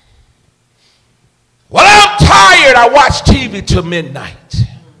 Well, I'm tired. I watch TV till midnight.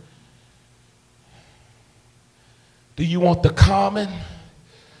 Do you want the common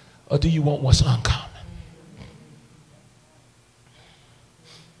or do you want what's uncommon?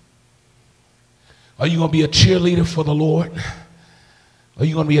 Are you going to be a cheerleader for the Lord? Are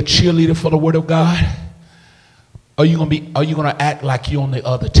you going to be a cheerleader for the word of God? Are you going to act like you're on the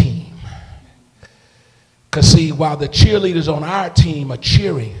other team? Because see, while the cheerleaders on our team are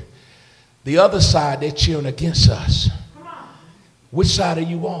cheering, the other side, they're cheering against us. Which side are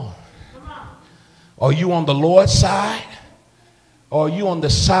you on? Are you on the Lord's side? Or are you on the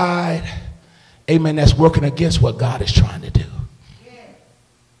side, amen, that's working against what God is trying to do?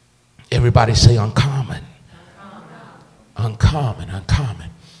 Everybody say uncommon. Uncommon, uncommon.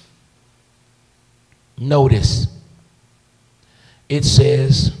 Notice, it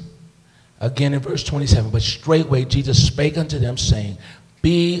says, again in verse 27, but straightway Jesus spake unto them, saying,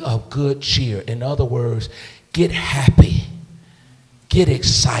 be of good cheer. In other words, get happy. Get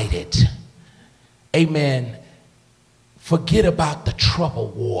excited. Amen. Forget about the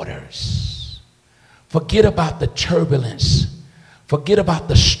troubled waters. Forget about the turbulence. Forget about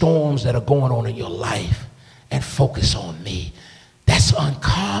the storms that are going on in your life and focus on me. That's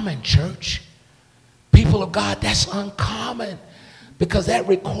uncommon, church. People of God, that's uncommon, because that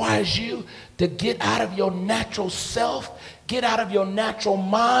requires you to get out of your natural self, get out of your natural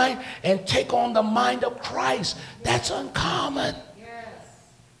mind, and take on the mind of Christ. That's uncommon. Yes.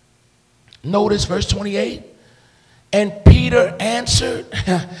 Notice verse 28. And Peter answered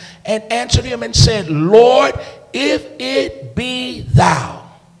him and said, Lord, if it be thou,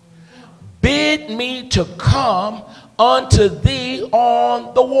 bid me to come unto thee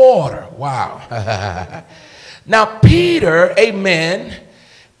on the water. Wow. Now Peter, amen,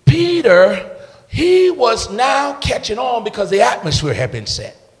 Peter, he was now catching on because the atmosphere had been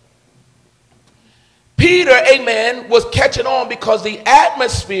set. Peter, amen, was catching on because the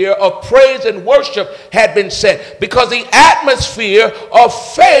atmosphere of praise and worship had been set. Because the atmosphere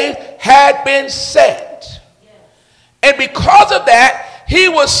of faith had been set. And because of that, he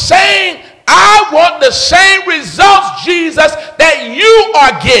was saying, I want the same results, Jesus, that you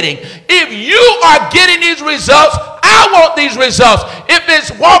are getting. If you are getting these results, I want these results. If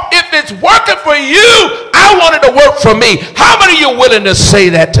it's working for you, I want it to work for me. How many of you are willing to say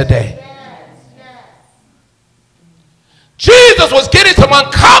that today? Jesus was getting some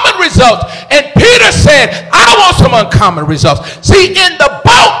uncommon results, and Peter said, I want some uncommon results. See, in the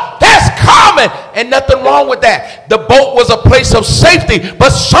boat, that's common, and nothing wrong with that. The boat was a place of safety, but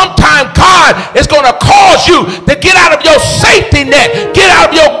sometimes God is going to cause you to get out of your safety net, get out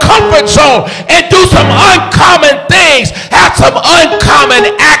of your comfort zone, and do some uncommon things, have some uncommon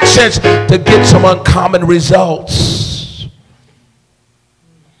actions to get some uncommon results.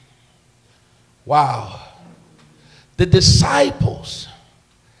 Wow. The disciples,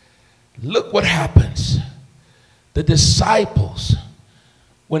 look what happens. The disciples,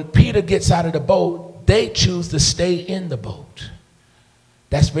 when Peter gets out of the boat, they choose to stay in the boat.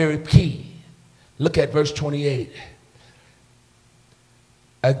 That's very key. Look at verse 28.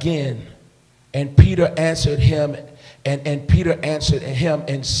 Again, and Peter answered him, and Peter answered him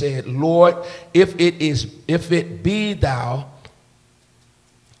and said, Lord, if it be thou,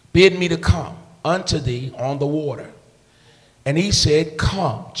 bid me to come unto thee on the water. And he said,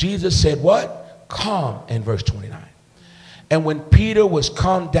 come. Jesus said what? Come, in verse 29. And when Peter was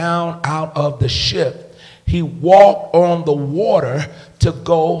come down out of the ship, he walked on the water to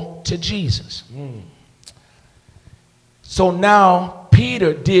go to Jesus. So now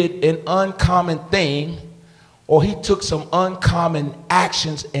Peter did an uncommon thing, or he took some uncommon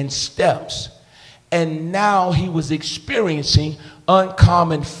actions and steps. And now he was experiencing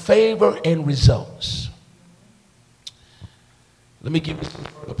uncommon favor and results. Let me give you some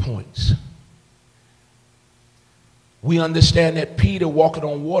further points. We understand that Peter walking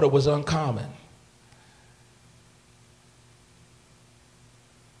on water was uncommon.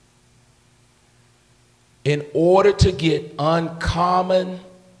 In order to get uncommon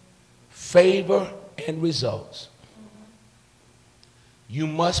favor and results, you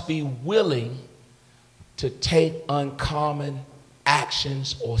must be willing to take uncommon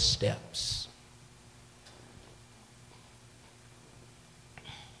actions or steps.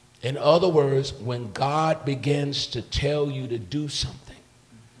 In other words, when God begins to tell you to do something,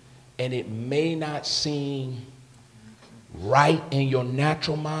 and it may not seem right in your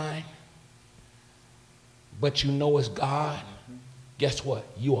natural mind, but you know it's God, guess what?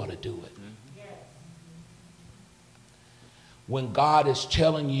 You ought to do it. When God is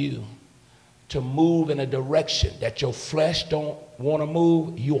telling you to move in a direction that your flesh don't want to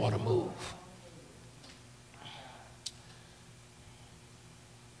move, you ought to move.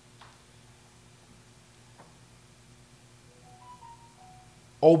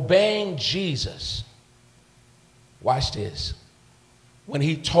 Obeying Jesus, watch this, when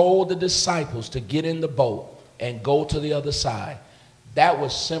he told the disciples to get in the boat and go to the other side, That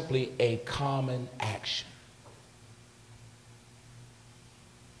was simply a common action.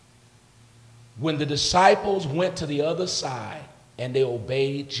 When the disciples went to the other side and they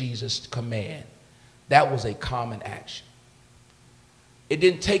obeyed Jesus' command, that was a common action. It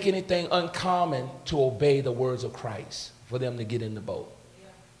didn't take anything uncommon to obey the words of Christ for them to get in the boat. Yeah.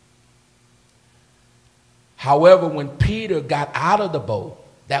 However, when Peter got out of the boat,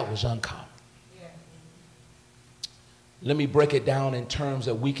 that was uncommon. Yeah. Let me break it down in terms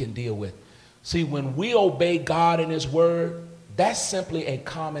that we can deal with. See, when we obey God and his word, that's simply a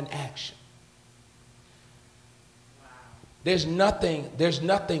common action. Wow. There's nothing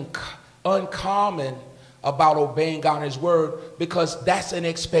uncommon about obeying God and his word, because that's an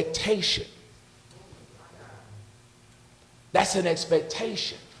expectation. That's an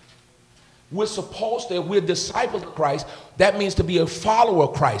expectation. We're supposed to, if we're disciples of Christ, that means to be a follower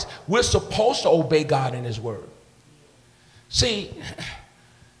of Christ. We're supposed to obey God and his word. See,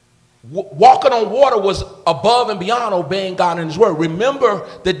 walking on water was above and beyond obeying God and his word. Remember,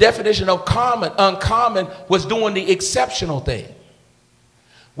 the definition of uncommon was doing the exceptional thing.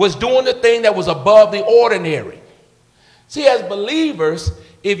 Was doing the thing that was above the ordinary. See, as believers,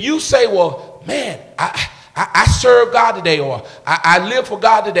 if you say, well, man, I serve God today, or I live for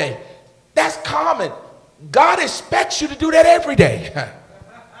God today, that's common. God expects you to do that every day.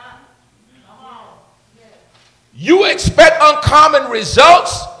 You expect uncommon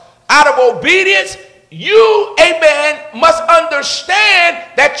results out of obedience. You, amen, must understand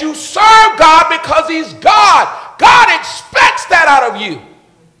that you serve God because he's God. God expects that out of you.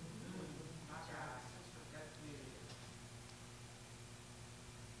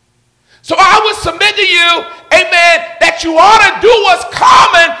 So I would submit to you, amen, that you ought to do what's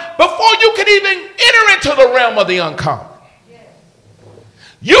common before you can even enter into the realm of the uncommon.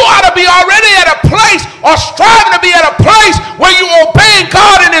 You ought to be already at a place, or striving to be at a place, where you're obeying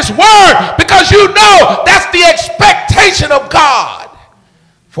God in his word, because you know that's the expectation of God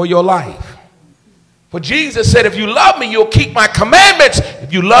for your life. For Jesus said, if you love me, you'll keep my commandments.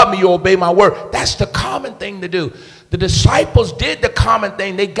 If you love me, you'll obey my word. That's the common thing to do. The disciples did the common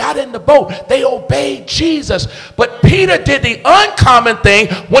thing. They got in the boat. They obeyed Jesus. But Peter did the uncommon thing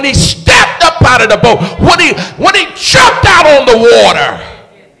when he stepped up out of the boat. When he jumped out on the water.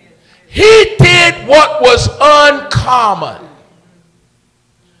 He did what was uncommon.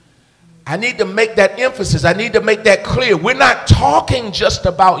 I need to make that emphasis. I need to make that clear. We're not talking just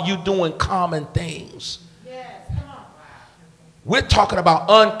about you doing common things. Yes, come on. We're talking about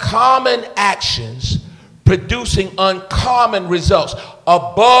uncommon actions producing uncommon results,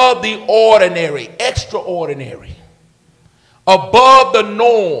 above the ordinary, extraordinary, above the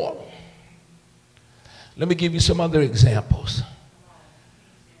norm. Let me give you some other examples.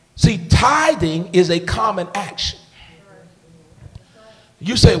 See, tithing is a common action.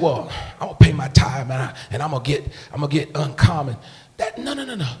 You say, well, I'm gonna pay my tithe, man, and I'm gonna get uncommon.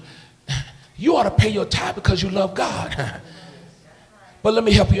 No. You ought to pay your tithe because you love God. But let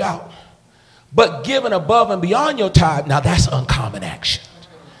me help you out. But giving above and beyond your tithe, now that's uncommon action.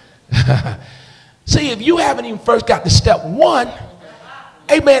 See, if you haven't even first got to step one,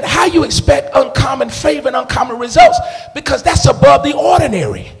 amen, how you expect uncommon favor and uncommon results? Because that's above the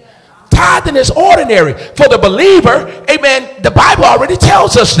ordinary. Tithing is ordinary. For the believer, amen, the Bible already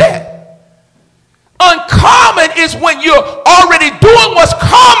tells us that. Uncommon is when you're already doing what's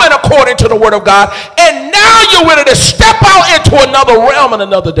common according to the word of God, and now you're ready to step out into another realm and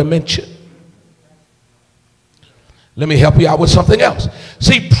another dimension. Let me help you out with something else.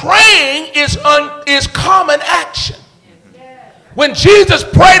 See, praying is common action. When Jesus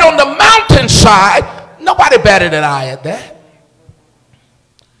prayed on the mountainside, nobody batted an eye at that.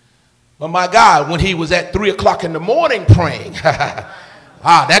 But my God, when he was at 3 o'clock in the morning praying,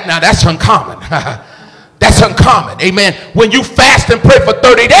 that's uncommon. That's uncommon. Amen. When you fast and pray for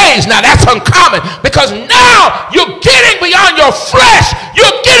 30 days, now that's uncommon, because now you're getting beyond your flesh.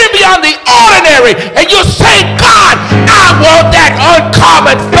 You're getting beyond the ordinary, and you're saying, God, I want that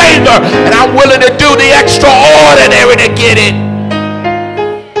uncommon favor, and I'm willing to do the extraordinary to get it.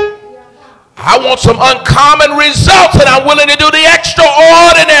 I want some uncommon results, and I'm willing to do the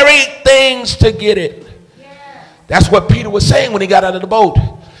extraordinary things to get it. That's what Peter was saying when he got out of the boat.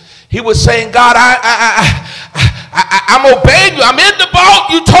 He was saying, God, I'm obeying you. I'm in the boat.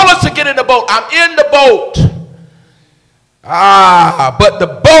 You told us to get in the boat. I'm in the boat. But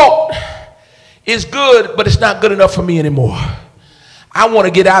the boat is good, but it's not good enough for me anymore. I want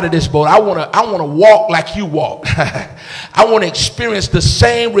to get out of this boat. I want to walk like you walk. I want to experience the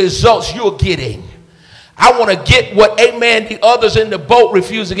same results you're getting. I want to get what, amen, the others in the boat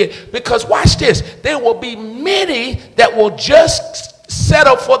refuse to get. Because watch this. There will be many that will just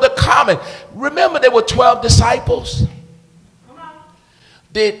settle for the common. Remember, there were 12 disciples.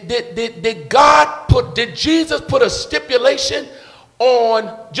 Did Jesus put a stipulation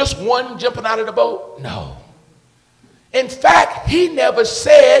on just one jumping out of the boat? No. In fact, he never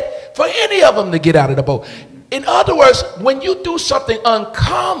said for any of them to get out of the boat. In other words, when you do something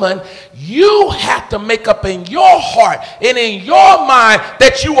uncommon, you have to make up in your heart and in your mind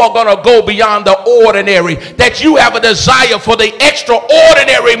that you are going to go beyond the ordinary, that you have a desire for the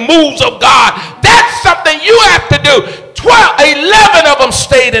extraordinary moves of God. That's something you have to do. 11 of them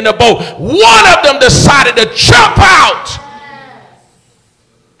stayed in the boat. One of them decided to jump out.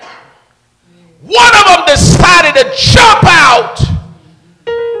 One of them decided to jump out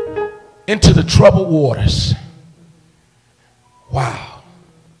into the troubled waters. Wow.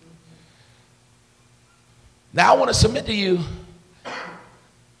 Now I want to submit to you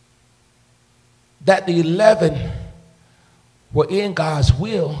that the 11 were in God's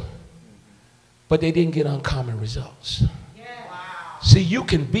will, but they didn't get uncommon results. Yeah. Wow. See, you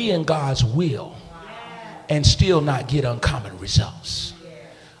can be in God's will and still not get uncommon results. Yeah.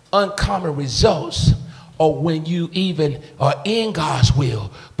 Uncommon results are when you even are in God's will,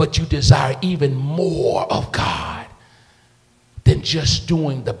 but you desire even more of God than just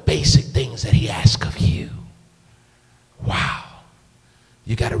doing the basic things that he asks of you. Wow.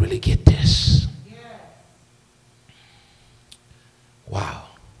 You got to really get this. Yeah. Wow.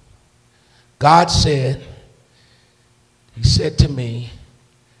 God said, he said to me,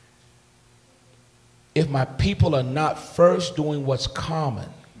 if my people are not first doing what's common,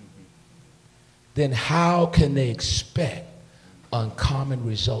 then how can they expect uncommon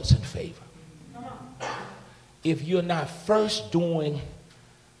results and favor? If you're not first doing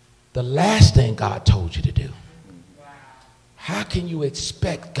the last thing God told you to do, how can you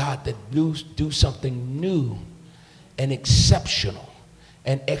expect God to do something new and exceptional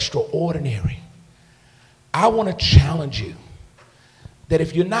and extraordinary? I want to challenge you that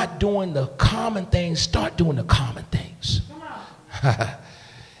if you're not doing the common things, start doing the common things.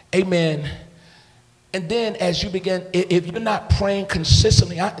 Amen. And then as you begin, if you're not praying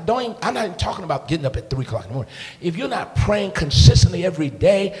consistently, I'm not even talking about getting up at 3 o'clock in the morning. If you're not praying consistently every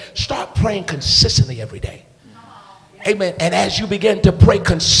day, start praying consistently every day. Amen. And as you begin to pray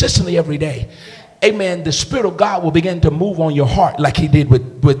consistently every day, amen, the Spirit of God will begin to move on your heart like he did with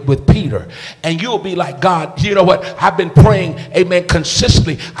Peter. And you'll be like, God, you know what? I've been praying, amen,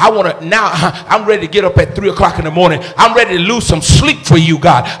 consistently. I'm ready to get up at 3 o'clock in the morning. I'm ready to lose some sleep for you,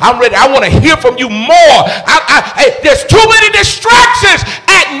 God. I'm ready. I want to hear from you more. There's too many distractions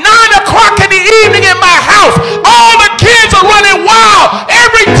at 9 o'clock in the evening in my house. All the kids are running wild.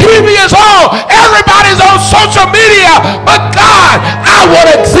 Every TV is on. Everybody's on social media. But God, I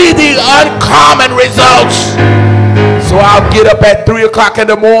want to see the uncommon results. So I'll get up at 3 o'clock in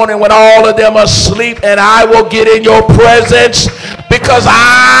the morning when all of them are asleep, and I will get in your presence because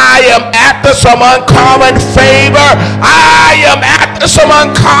I am after some uncommon favor. I am after some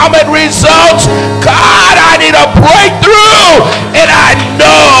uncommon results. God, I need a breakthrough, and I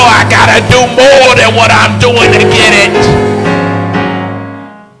know I gotta do more than what I'm doing to get it.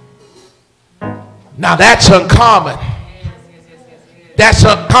 Now that's uncommon. That's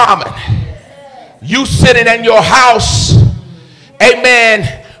uncommon. You sitting in your house,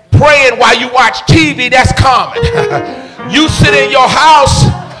 amen, praying while you watch TV, that's common. You sit in your house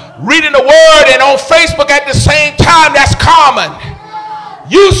reading the word and on Facebook at the same time, that's common.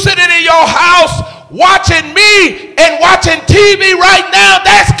 You sitting in your house watching me and watching TV right now,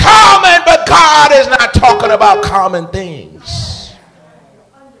 that's common. But God is not talking about common things.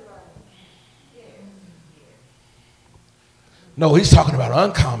 No, he's talking about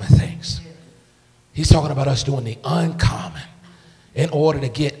uncommon things. He's talking about us doing the uncommon in order to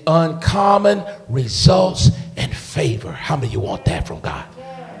get uncommon results and favor. How many of you want that from God?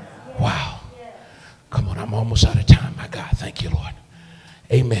 Wow. Come on, I'm almost out of time, my God. Thank you, Lord.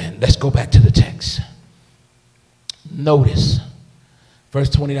 Amen. Let's go back to the text. Notice verse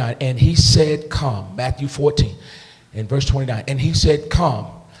 29. And he said, come. Matthew 14 and verse 29. And he said, come.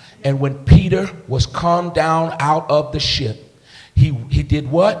 And when Peter was come down out of the ship, he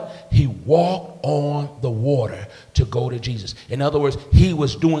did what? He walked on the water to go to Jesus. In other words, he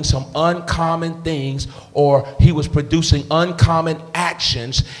was doing some uncommon things, or he was producing uncommon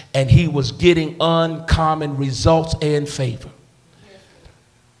actions, and he was getting uncommon results and favor.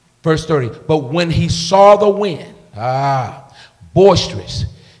 Verse 30. But when he saw the wind, boisterous,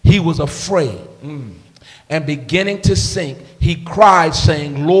 he was afraid. And beginning to sink, he cried,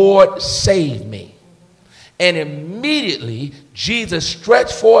 saying, Lord, save me. And immediately Jesus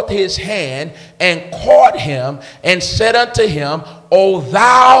stretched forth his hand and caught him and said unto him, O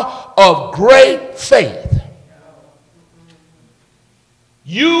thou of great faith.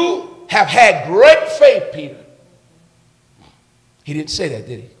 You have had great faith, Peter. He didn't say that,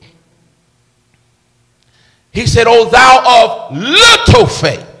 did he? He said, O thou of little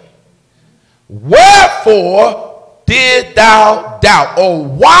faith, wherefore did thou doubt? Or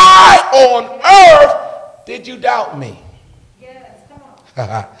why on earth did you doubt me? Yes, come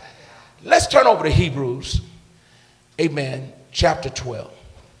on. Let's turn over to Hebrews, amen, chapter 12.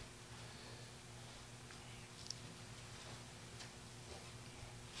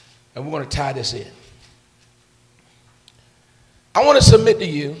 And we're going to tie this in. I want to submit to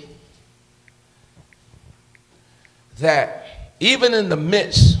you that even in the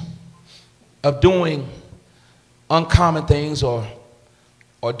midst of doing uncommon things or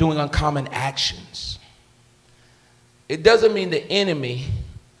doing uncommon actions, it doesn't mean the enemy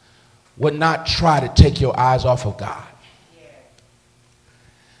would not try to take your eyes off of God.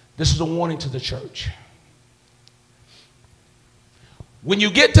 This is a warning to the church. When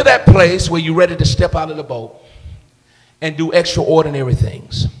you get to that place where you're ready to step out of the boat and do extraordinary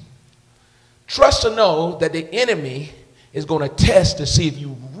things, trust to know that the enemy is going to test to see if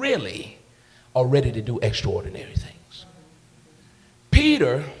you really are ready to do extraordinary things.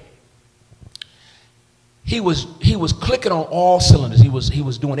 Peter, he was clicking on all cylinders. He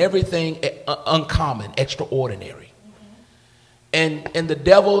was doing everything uncommon, extraordinary. And the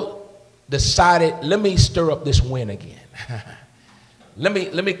devil decided, let me stir up this wind again. Let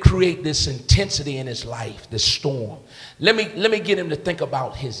me create this intensity in his life, this storm. Let me get him to think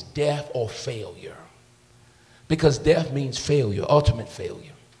about his death or failure. Because death means failure, ultimate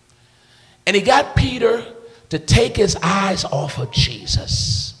failure. And he got Peter to take his eyes off of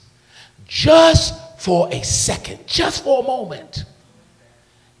Jesus. Just for a second, just for a moment.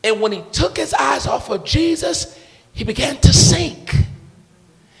 And when he took his eyes off of Jesus, he began to sink.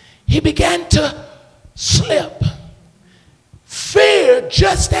 He began to slip. Fear,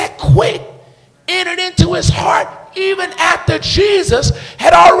 just that quick, entered into his heart even after Jesus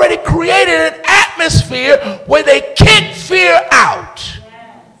had already created an atmosphere where they kicked fear out.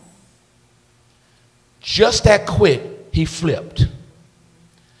 Yes. Just that quick, he flipped.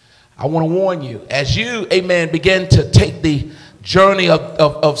 I want to warn you, as you, amen, begin to take the journey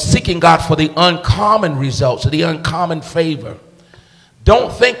of seeking God for the uncommon results, the uncommon favor,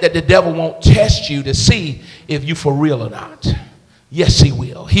 don't think that the devil won't test you to see if you're for real or not. Yes, he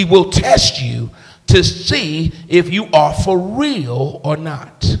will. He will test you to see if you are for real or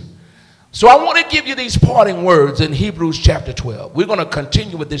not. So I want to give you these parting words in Hebrews chapter 12. We're going to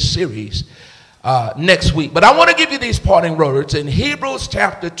continue with this series next week. But I want to give you these parting words in Hebrews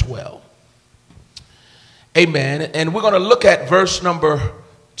chapter 12. Amen. And we're going to look at verse number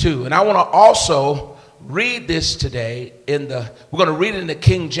 2. And I want to also read this today we're going to read it in the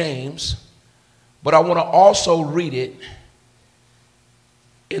King James. But I want to also read it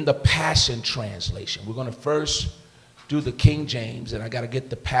in the Passion Translation. We're going to first do the King James, and I got to get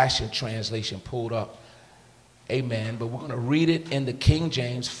the Passion Translation pulled up. Amen. But we're going to read it in the King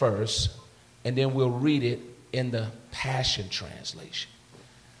James first, and then we'll read it in the Passion Translation.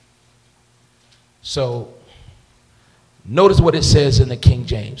 So notice what it says in the King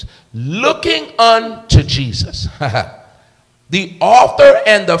James. Looking unto Jesus, the author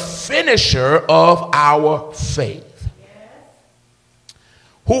and the finisher of our faith,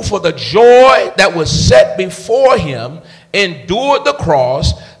 who for the joy that was set before him endured the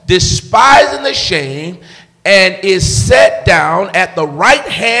cross, despising the shame, and is set down at the right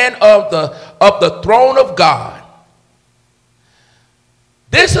hand of the throne of God.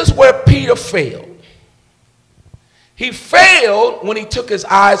 This is where Peter failed. He failed when he took his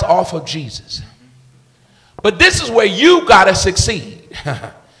eyes off of Jesus. But this is where you got to succeed.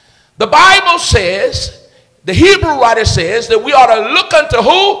 The Bible says, the Hebrew writer says that we ought to look unto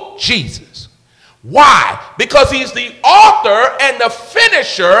who? Jesus. Why? Because he's the author and the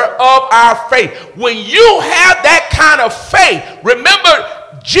finisher of our faith. When you have that kind of faith, remember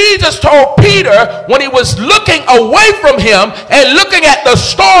Jesus told Peter when he was looking away from him and looking at the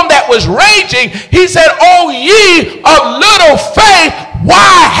storm that was raging, he said, "O ye of little faith,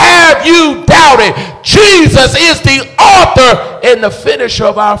 why have you doubted?" Jesus is the author and the finisher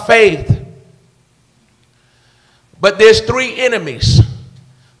of our faith. But there's three enemies.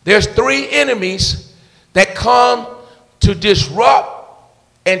 There's three enemies that come to disrupt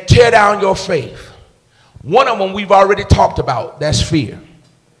and tear down your faith. One of them we've already talked about. That's fear.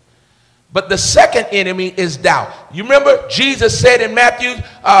 But the second enemy is doubt. You remember Jesus said in Matthew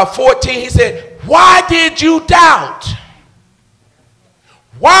 14, he said, why did you doubt?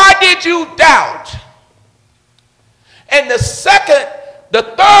 Why did you doubt? And the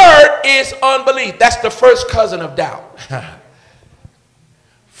third is unbelief. That's the first cousin of doubt.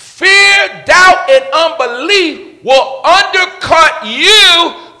 Fear, doubt, and unbelief will undercut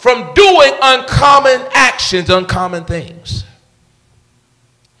you from doing uncommon actions, uncommon things.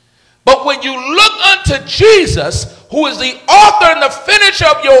 But when you look unto Jesus, who is the author and the finisher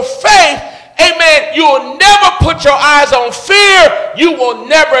of your faith, amen, you will never put your eyes on fear, you will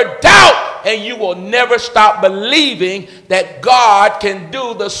never doubt, and you will never stop believing that God can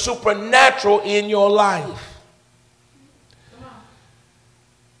do the supernatural in your life.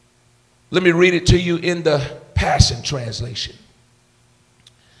 Let me read it to you in the Passion Translation.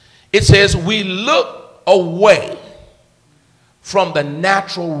 It says, we look away from the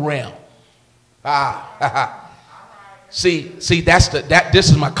natural realm. See, this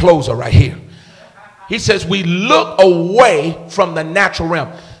is my closer right here. He says we look away from the natural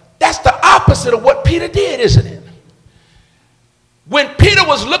realm. That's the opposite of what Peter did, isn't it? When Peter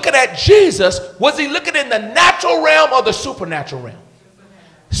was looking at Jesus, was he looking in the natural realm or the supernatural realm?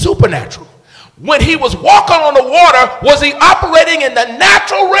 Supernatural. When he was walking on the water, was he operating in the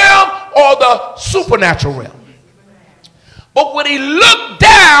natural realm or the supernatural realm? But when he looked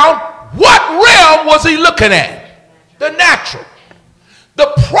down, what realm was he looking at? The natural. The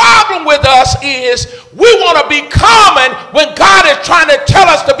problem with us is we want to be common when God is trying to tell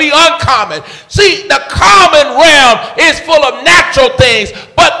us to be uncommon. See, the common realm is full of natural things,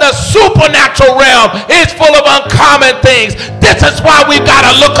 but the supernatural realm is full of uncommon things. This is why we got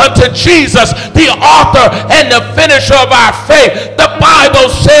to look unto Jesus, the author and the finisher of our faith. The Bible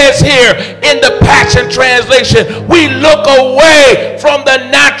says here in the Passion Translation, we look away from the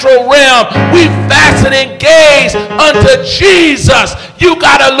natural realm. We fasten and gaze unto Jesus. You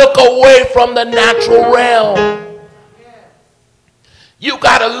got to look away from the natural realm. You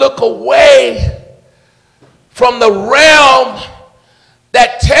got to look away from the realm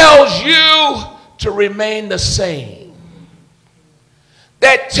that tells you to remain the same.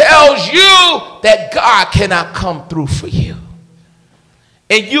 That tells you that God cannot come through for you.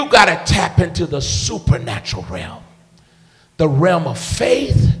 And you got to tap into the supernatural realm. The realm of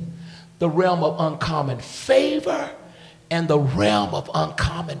faith, the realm of uncommon favor, and the realm of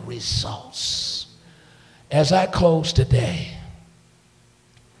uncommon results. As I close today,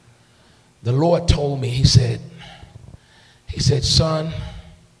 the Lord told me, he said, son,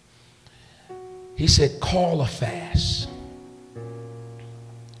 he said, call a fast.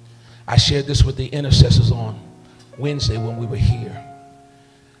 I shared this with the intercessors on Wednesday when we were here.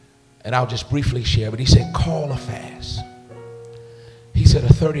 And I'll just briefly share, but he said, call a fast. He said, a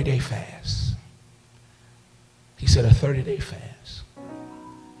 30-day fast. He said, a 30-day fast.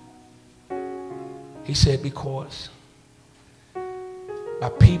 He said, because my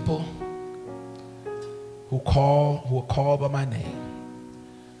people who are called by my name,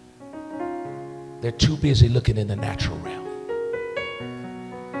 they're too busy looking in the natural realm.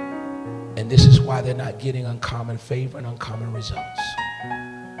 And this is why they're not getting uncommon favor and uncommon results.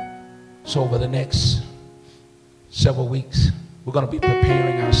 So over the next several weeks, we're going to be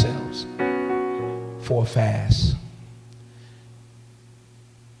preparing ourselves for a fast.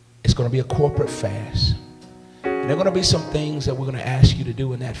 It's going to be a corporate fast. And there are going to be some things that we're going to ask you to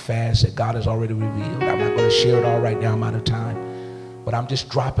do in that fast that God has already revealed. I'm not going to share it all right now. I'm out of time. But I'm just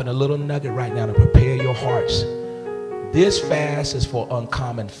dropping a little nugget right now to prepare your hearts. This fast is for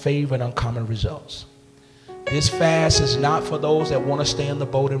uncommon favor and uncommon results. This fast is not for those that want to stay in the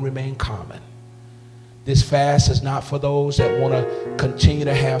boat and remain common. This fast is not for those that want to continue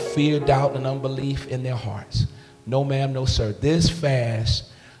to have fear, doubt, and unbelief in their hearts. No, ma'am, no, sir. This fast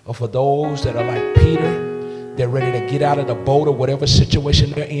is for those that are like Peter. They're ready to get out of the boat or whatever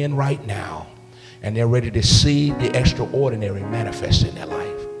situation they're in right now. And they're ready to see the extraordinary manifest in their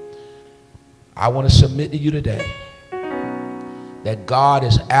life. I want to submit to you today that God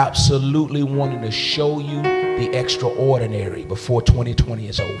is absolutely wanting to show you the extraordinary before 2020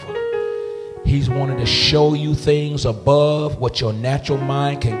 is over. He's wanting to show you things above what your natural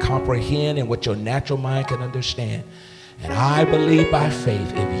mind can comprehend and what your natural mind can understand. And I believe by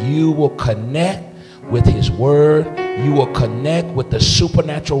faith, if you will connect with his word, you will connect with the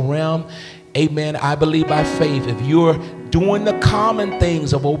supernatural realm. Amen. I believe by faith, if you're doing the common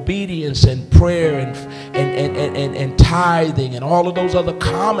things of obedience and prayer and tithing and all of those other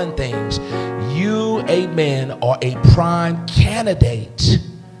common things, you, amen, are a prime candidate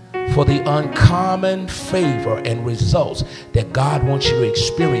for the uncommon favor and results that God wants you to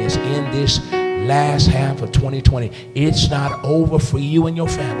experience in this last half of 2020. It's not over for you and your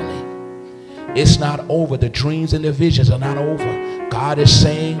family. It's not over. The dreams and the visions are not over. God is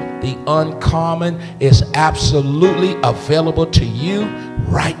saying the uncommon is absolutely available to you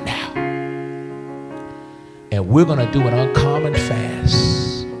right now. And we're going to do an uncommon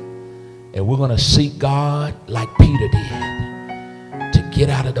fast. And we're going to seek God like Peter did, to get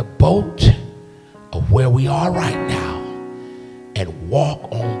out of the boat of where we are right now and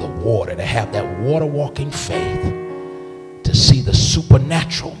walk on the water, to have that water walking faith, to see the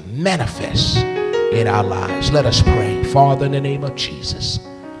supernatural manifest in our lives. Let us pray. Father, in the name of Jesus,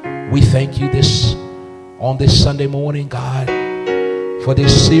 we thank you on this Sunday morning, God, for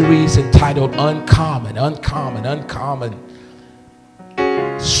this series entitled Uncommon, Uncommon, Uncommon.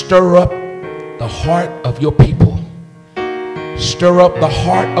 Stir up the heart of your people. Stir up the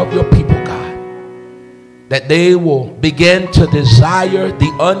heart of your people, God, that they will begin to desire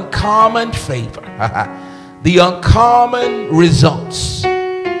the uncommon favor, the uncommon results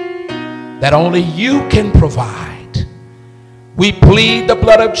that only you can provide. We plead the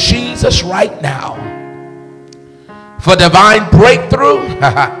blood of Jesus right now for divine breakthrough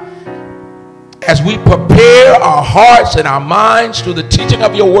as we prepare our hearts and our minds through the teaching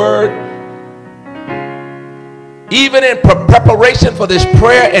of your word, even in preparation for this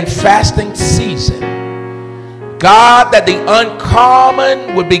prayer and fasting season. God, that the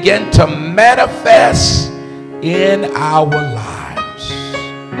uncommon would begin to manifest in our lives.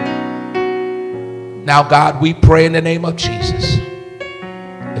 Now, God, we pray in the name of Jesus,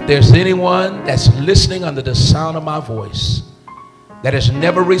 if there's anyone that's listening under the sound of my voice that has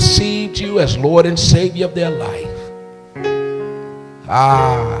never received you as Lord and Savior of their life,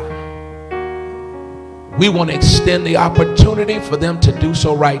 we want to extend the opportunity for them to do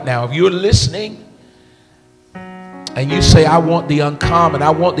so right now. If you're listening and you say, I want the uncommon,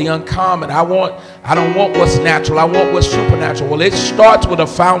 I want the uncommon, I don't want what's natural, I want what's supernatural. Well, it starts with a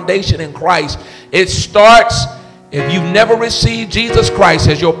foundation in Christ. It starts, if you've never received Jesus Christ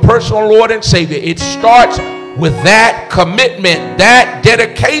as your personal Lord and Savior, it starts with that commitment, that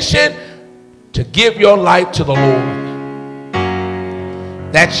dedication to give your life to the Lord.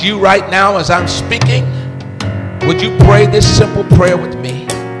 That's you right now as I'm speaking. Would you pray this simple prayer with me?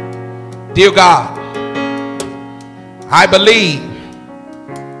 Dear God, I believe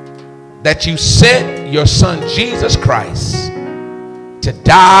that you sent your son Jesus Christ to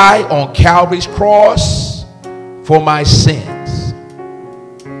die on Calvary's cross for my sins.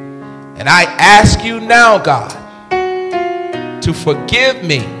 And I ask you now, God, to forgive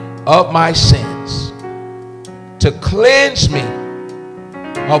me of my sins, to cleanse me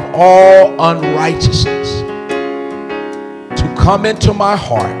of all unrighteousness, to come into my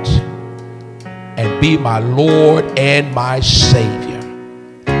heart and be my Lord and my Savior.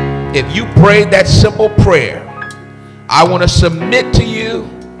 If you prayed that simple prayer, I want to submit to you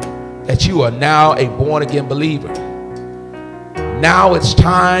that you are now a born-again believer. Now it's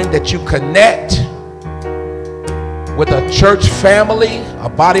time that you connect with a church family, a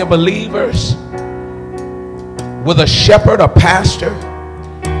body of believers, with a shepherd, a pastor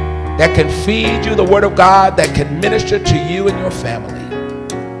that can feed you the word of God, that can minister to you and your family.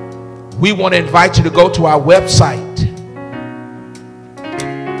 We want to invite you to go to our website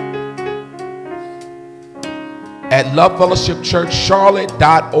at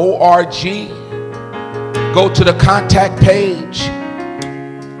lovefellowshipchurchcharlotte.org. Go to the contact page,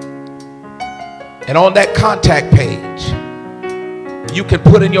 and on that contact page you can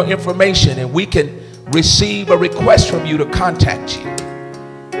put in your information and we can receive a request from you to contact you.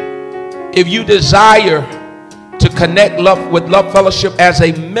 If you desire to connect with Love Fellowship as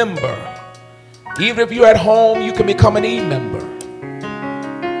a member, even if you're at home, you can become an e-member.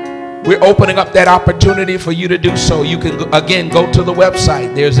 We're opening up that opportunity for you to do so. You can, again, go to the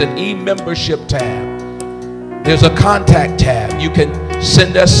website. There's an e-membership tab. There's a contact tab. You can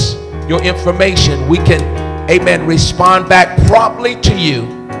send us your information. We can, amen, respond back promptly to you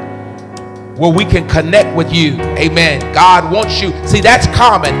where we can connect with you. Amen. God wants you. See, that's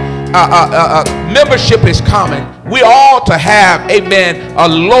common. Membership is common. We all to have, amen, a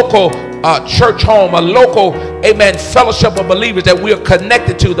local church home, a local, amen, fellowship of believers that we are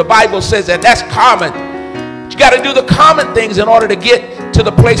connected to. The Bible says that that's common. But you got to do the common things in order to get to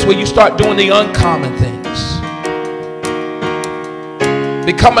the place where you start doing the uncommon things.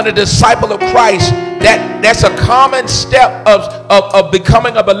 Becoming a disciple of Christ, that's a common step of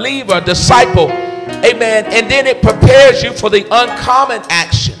becoming a believer, a disciple. Amen. And then it prepares you for the uncommon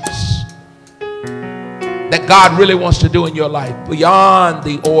actions that God really wants to do in your life, beyond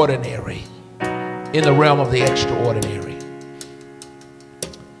the ordinary, in the realm of the extraordinary.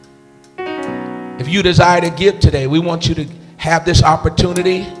 If you desire to give today, we want you to have this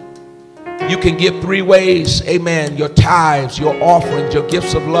opportunity You can give 3 ways. Amen. Your tithes, your offerings, your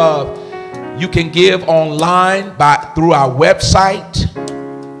gifts of love. You can give online through our website.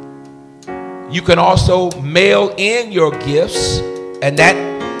 You can also mail in your gifts, and that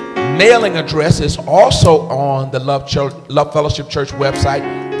mailing address is also on the Love Fellowship Church website.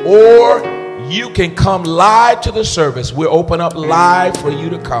 Or you can come live to the service. We're open up live for you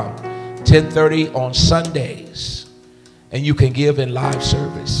to come, 10:30 on Sundays, and you can give in live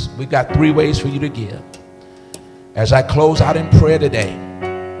service. We've got 3 ways for you to give. As I close out in prayer today,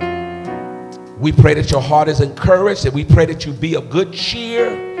 we pray that your heart is encouraged, and we pray that you be of good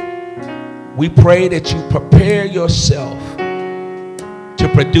cheer. We pray that you prepare yourself to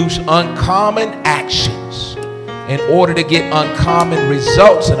produce uncommon actions in order to get uncommon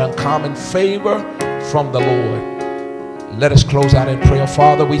results and uncommon favor from the Lord. Let us close out in prayer.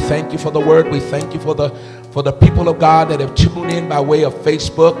 Father, we thank you for the word. We thank you for the people of God that have tuned in by way of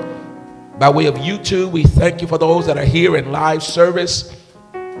Facebook, by way of YouTube. We thank you for those that are here in live service.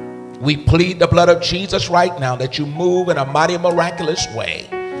 We plead the blood of Jesus right now that you move in a mighty, miraculous way,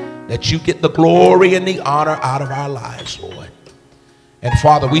 that you get the glory and the honor out of our lives, Lord. And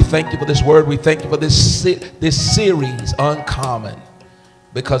Father, we thank you for this word. We thank you for this series, Uncommon,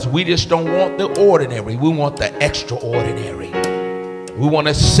 because we just don't want the ordinary. We want the extraordinary. We want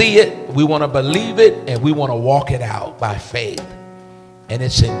to see it, we want to believe it, and we want to walk it out by faith. And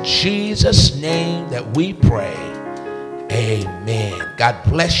it's in Jesus' name that we pray. Amen. God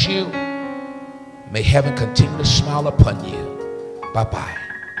bless you. May heaven continue to smile upon you. Bye-bye.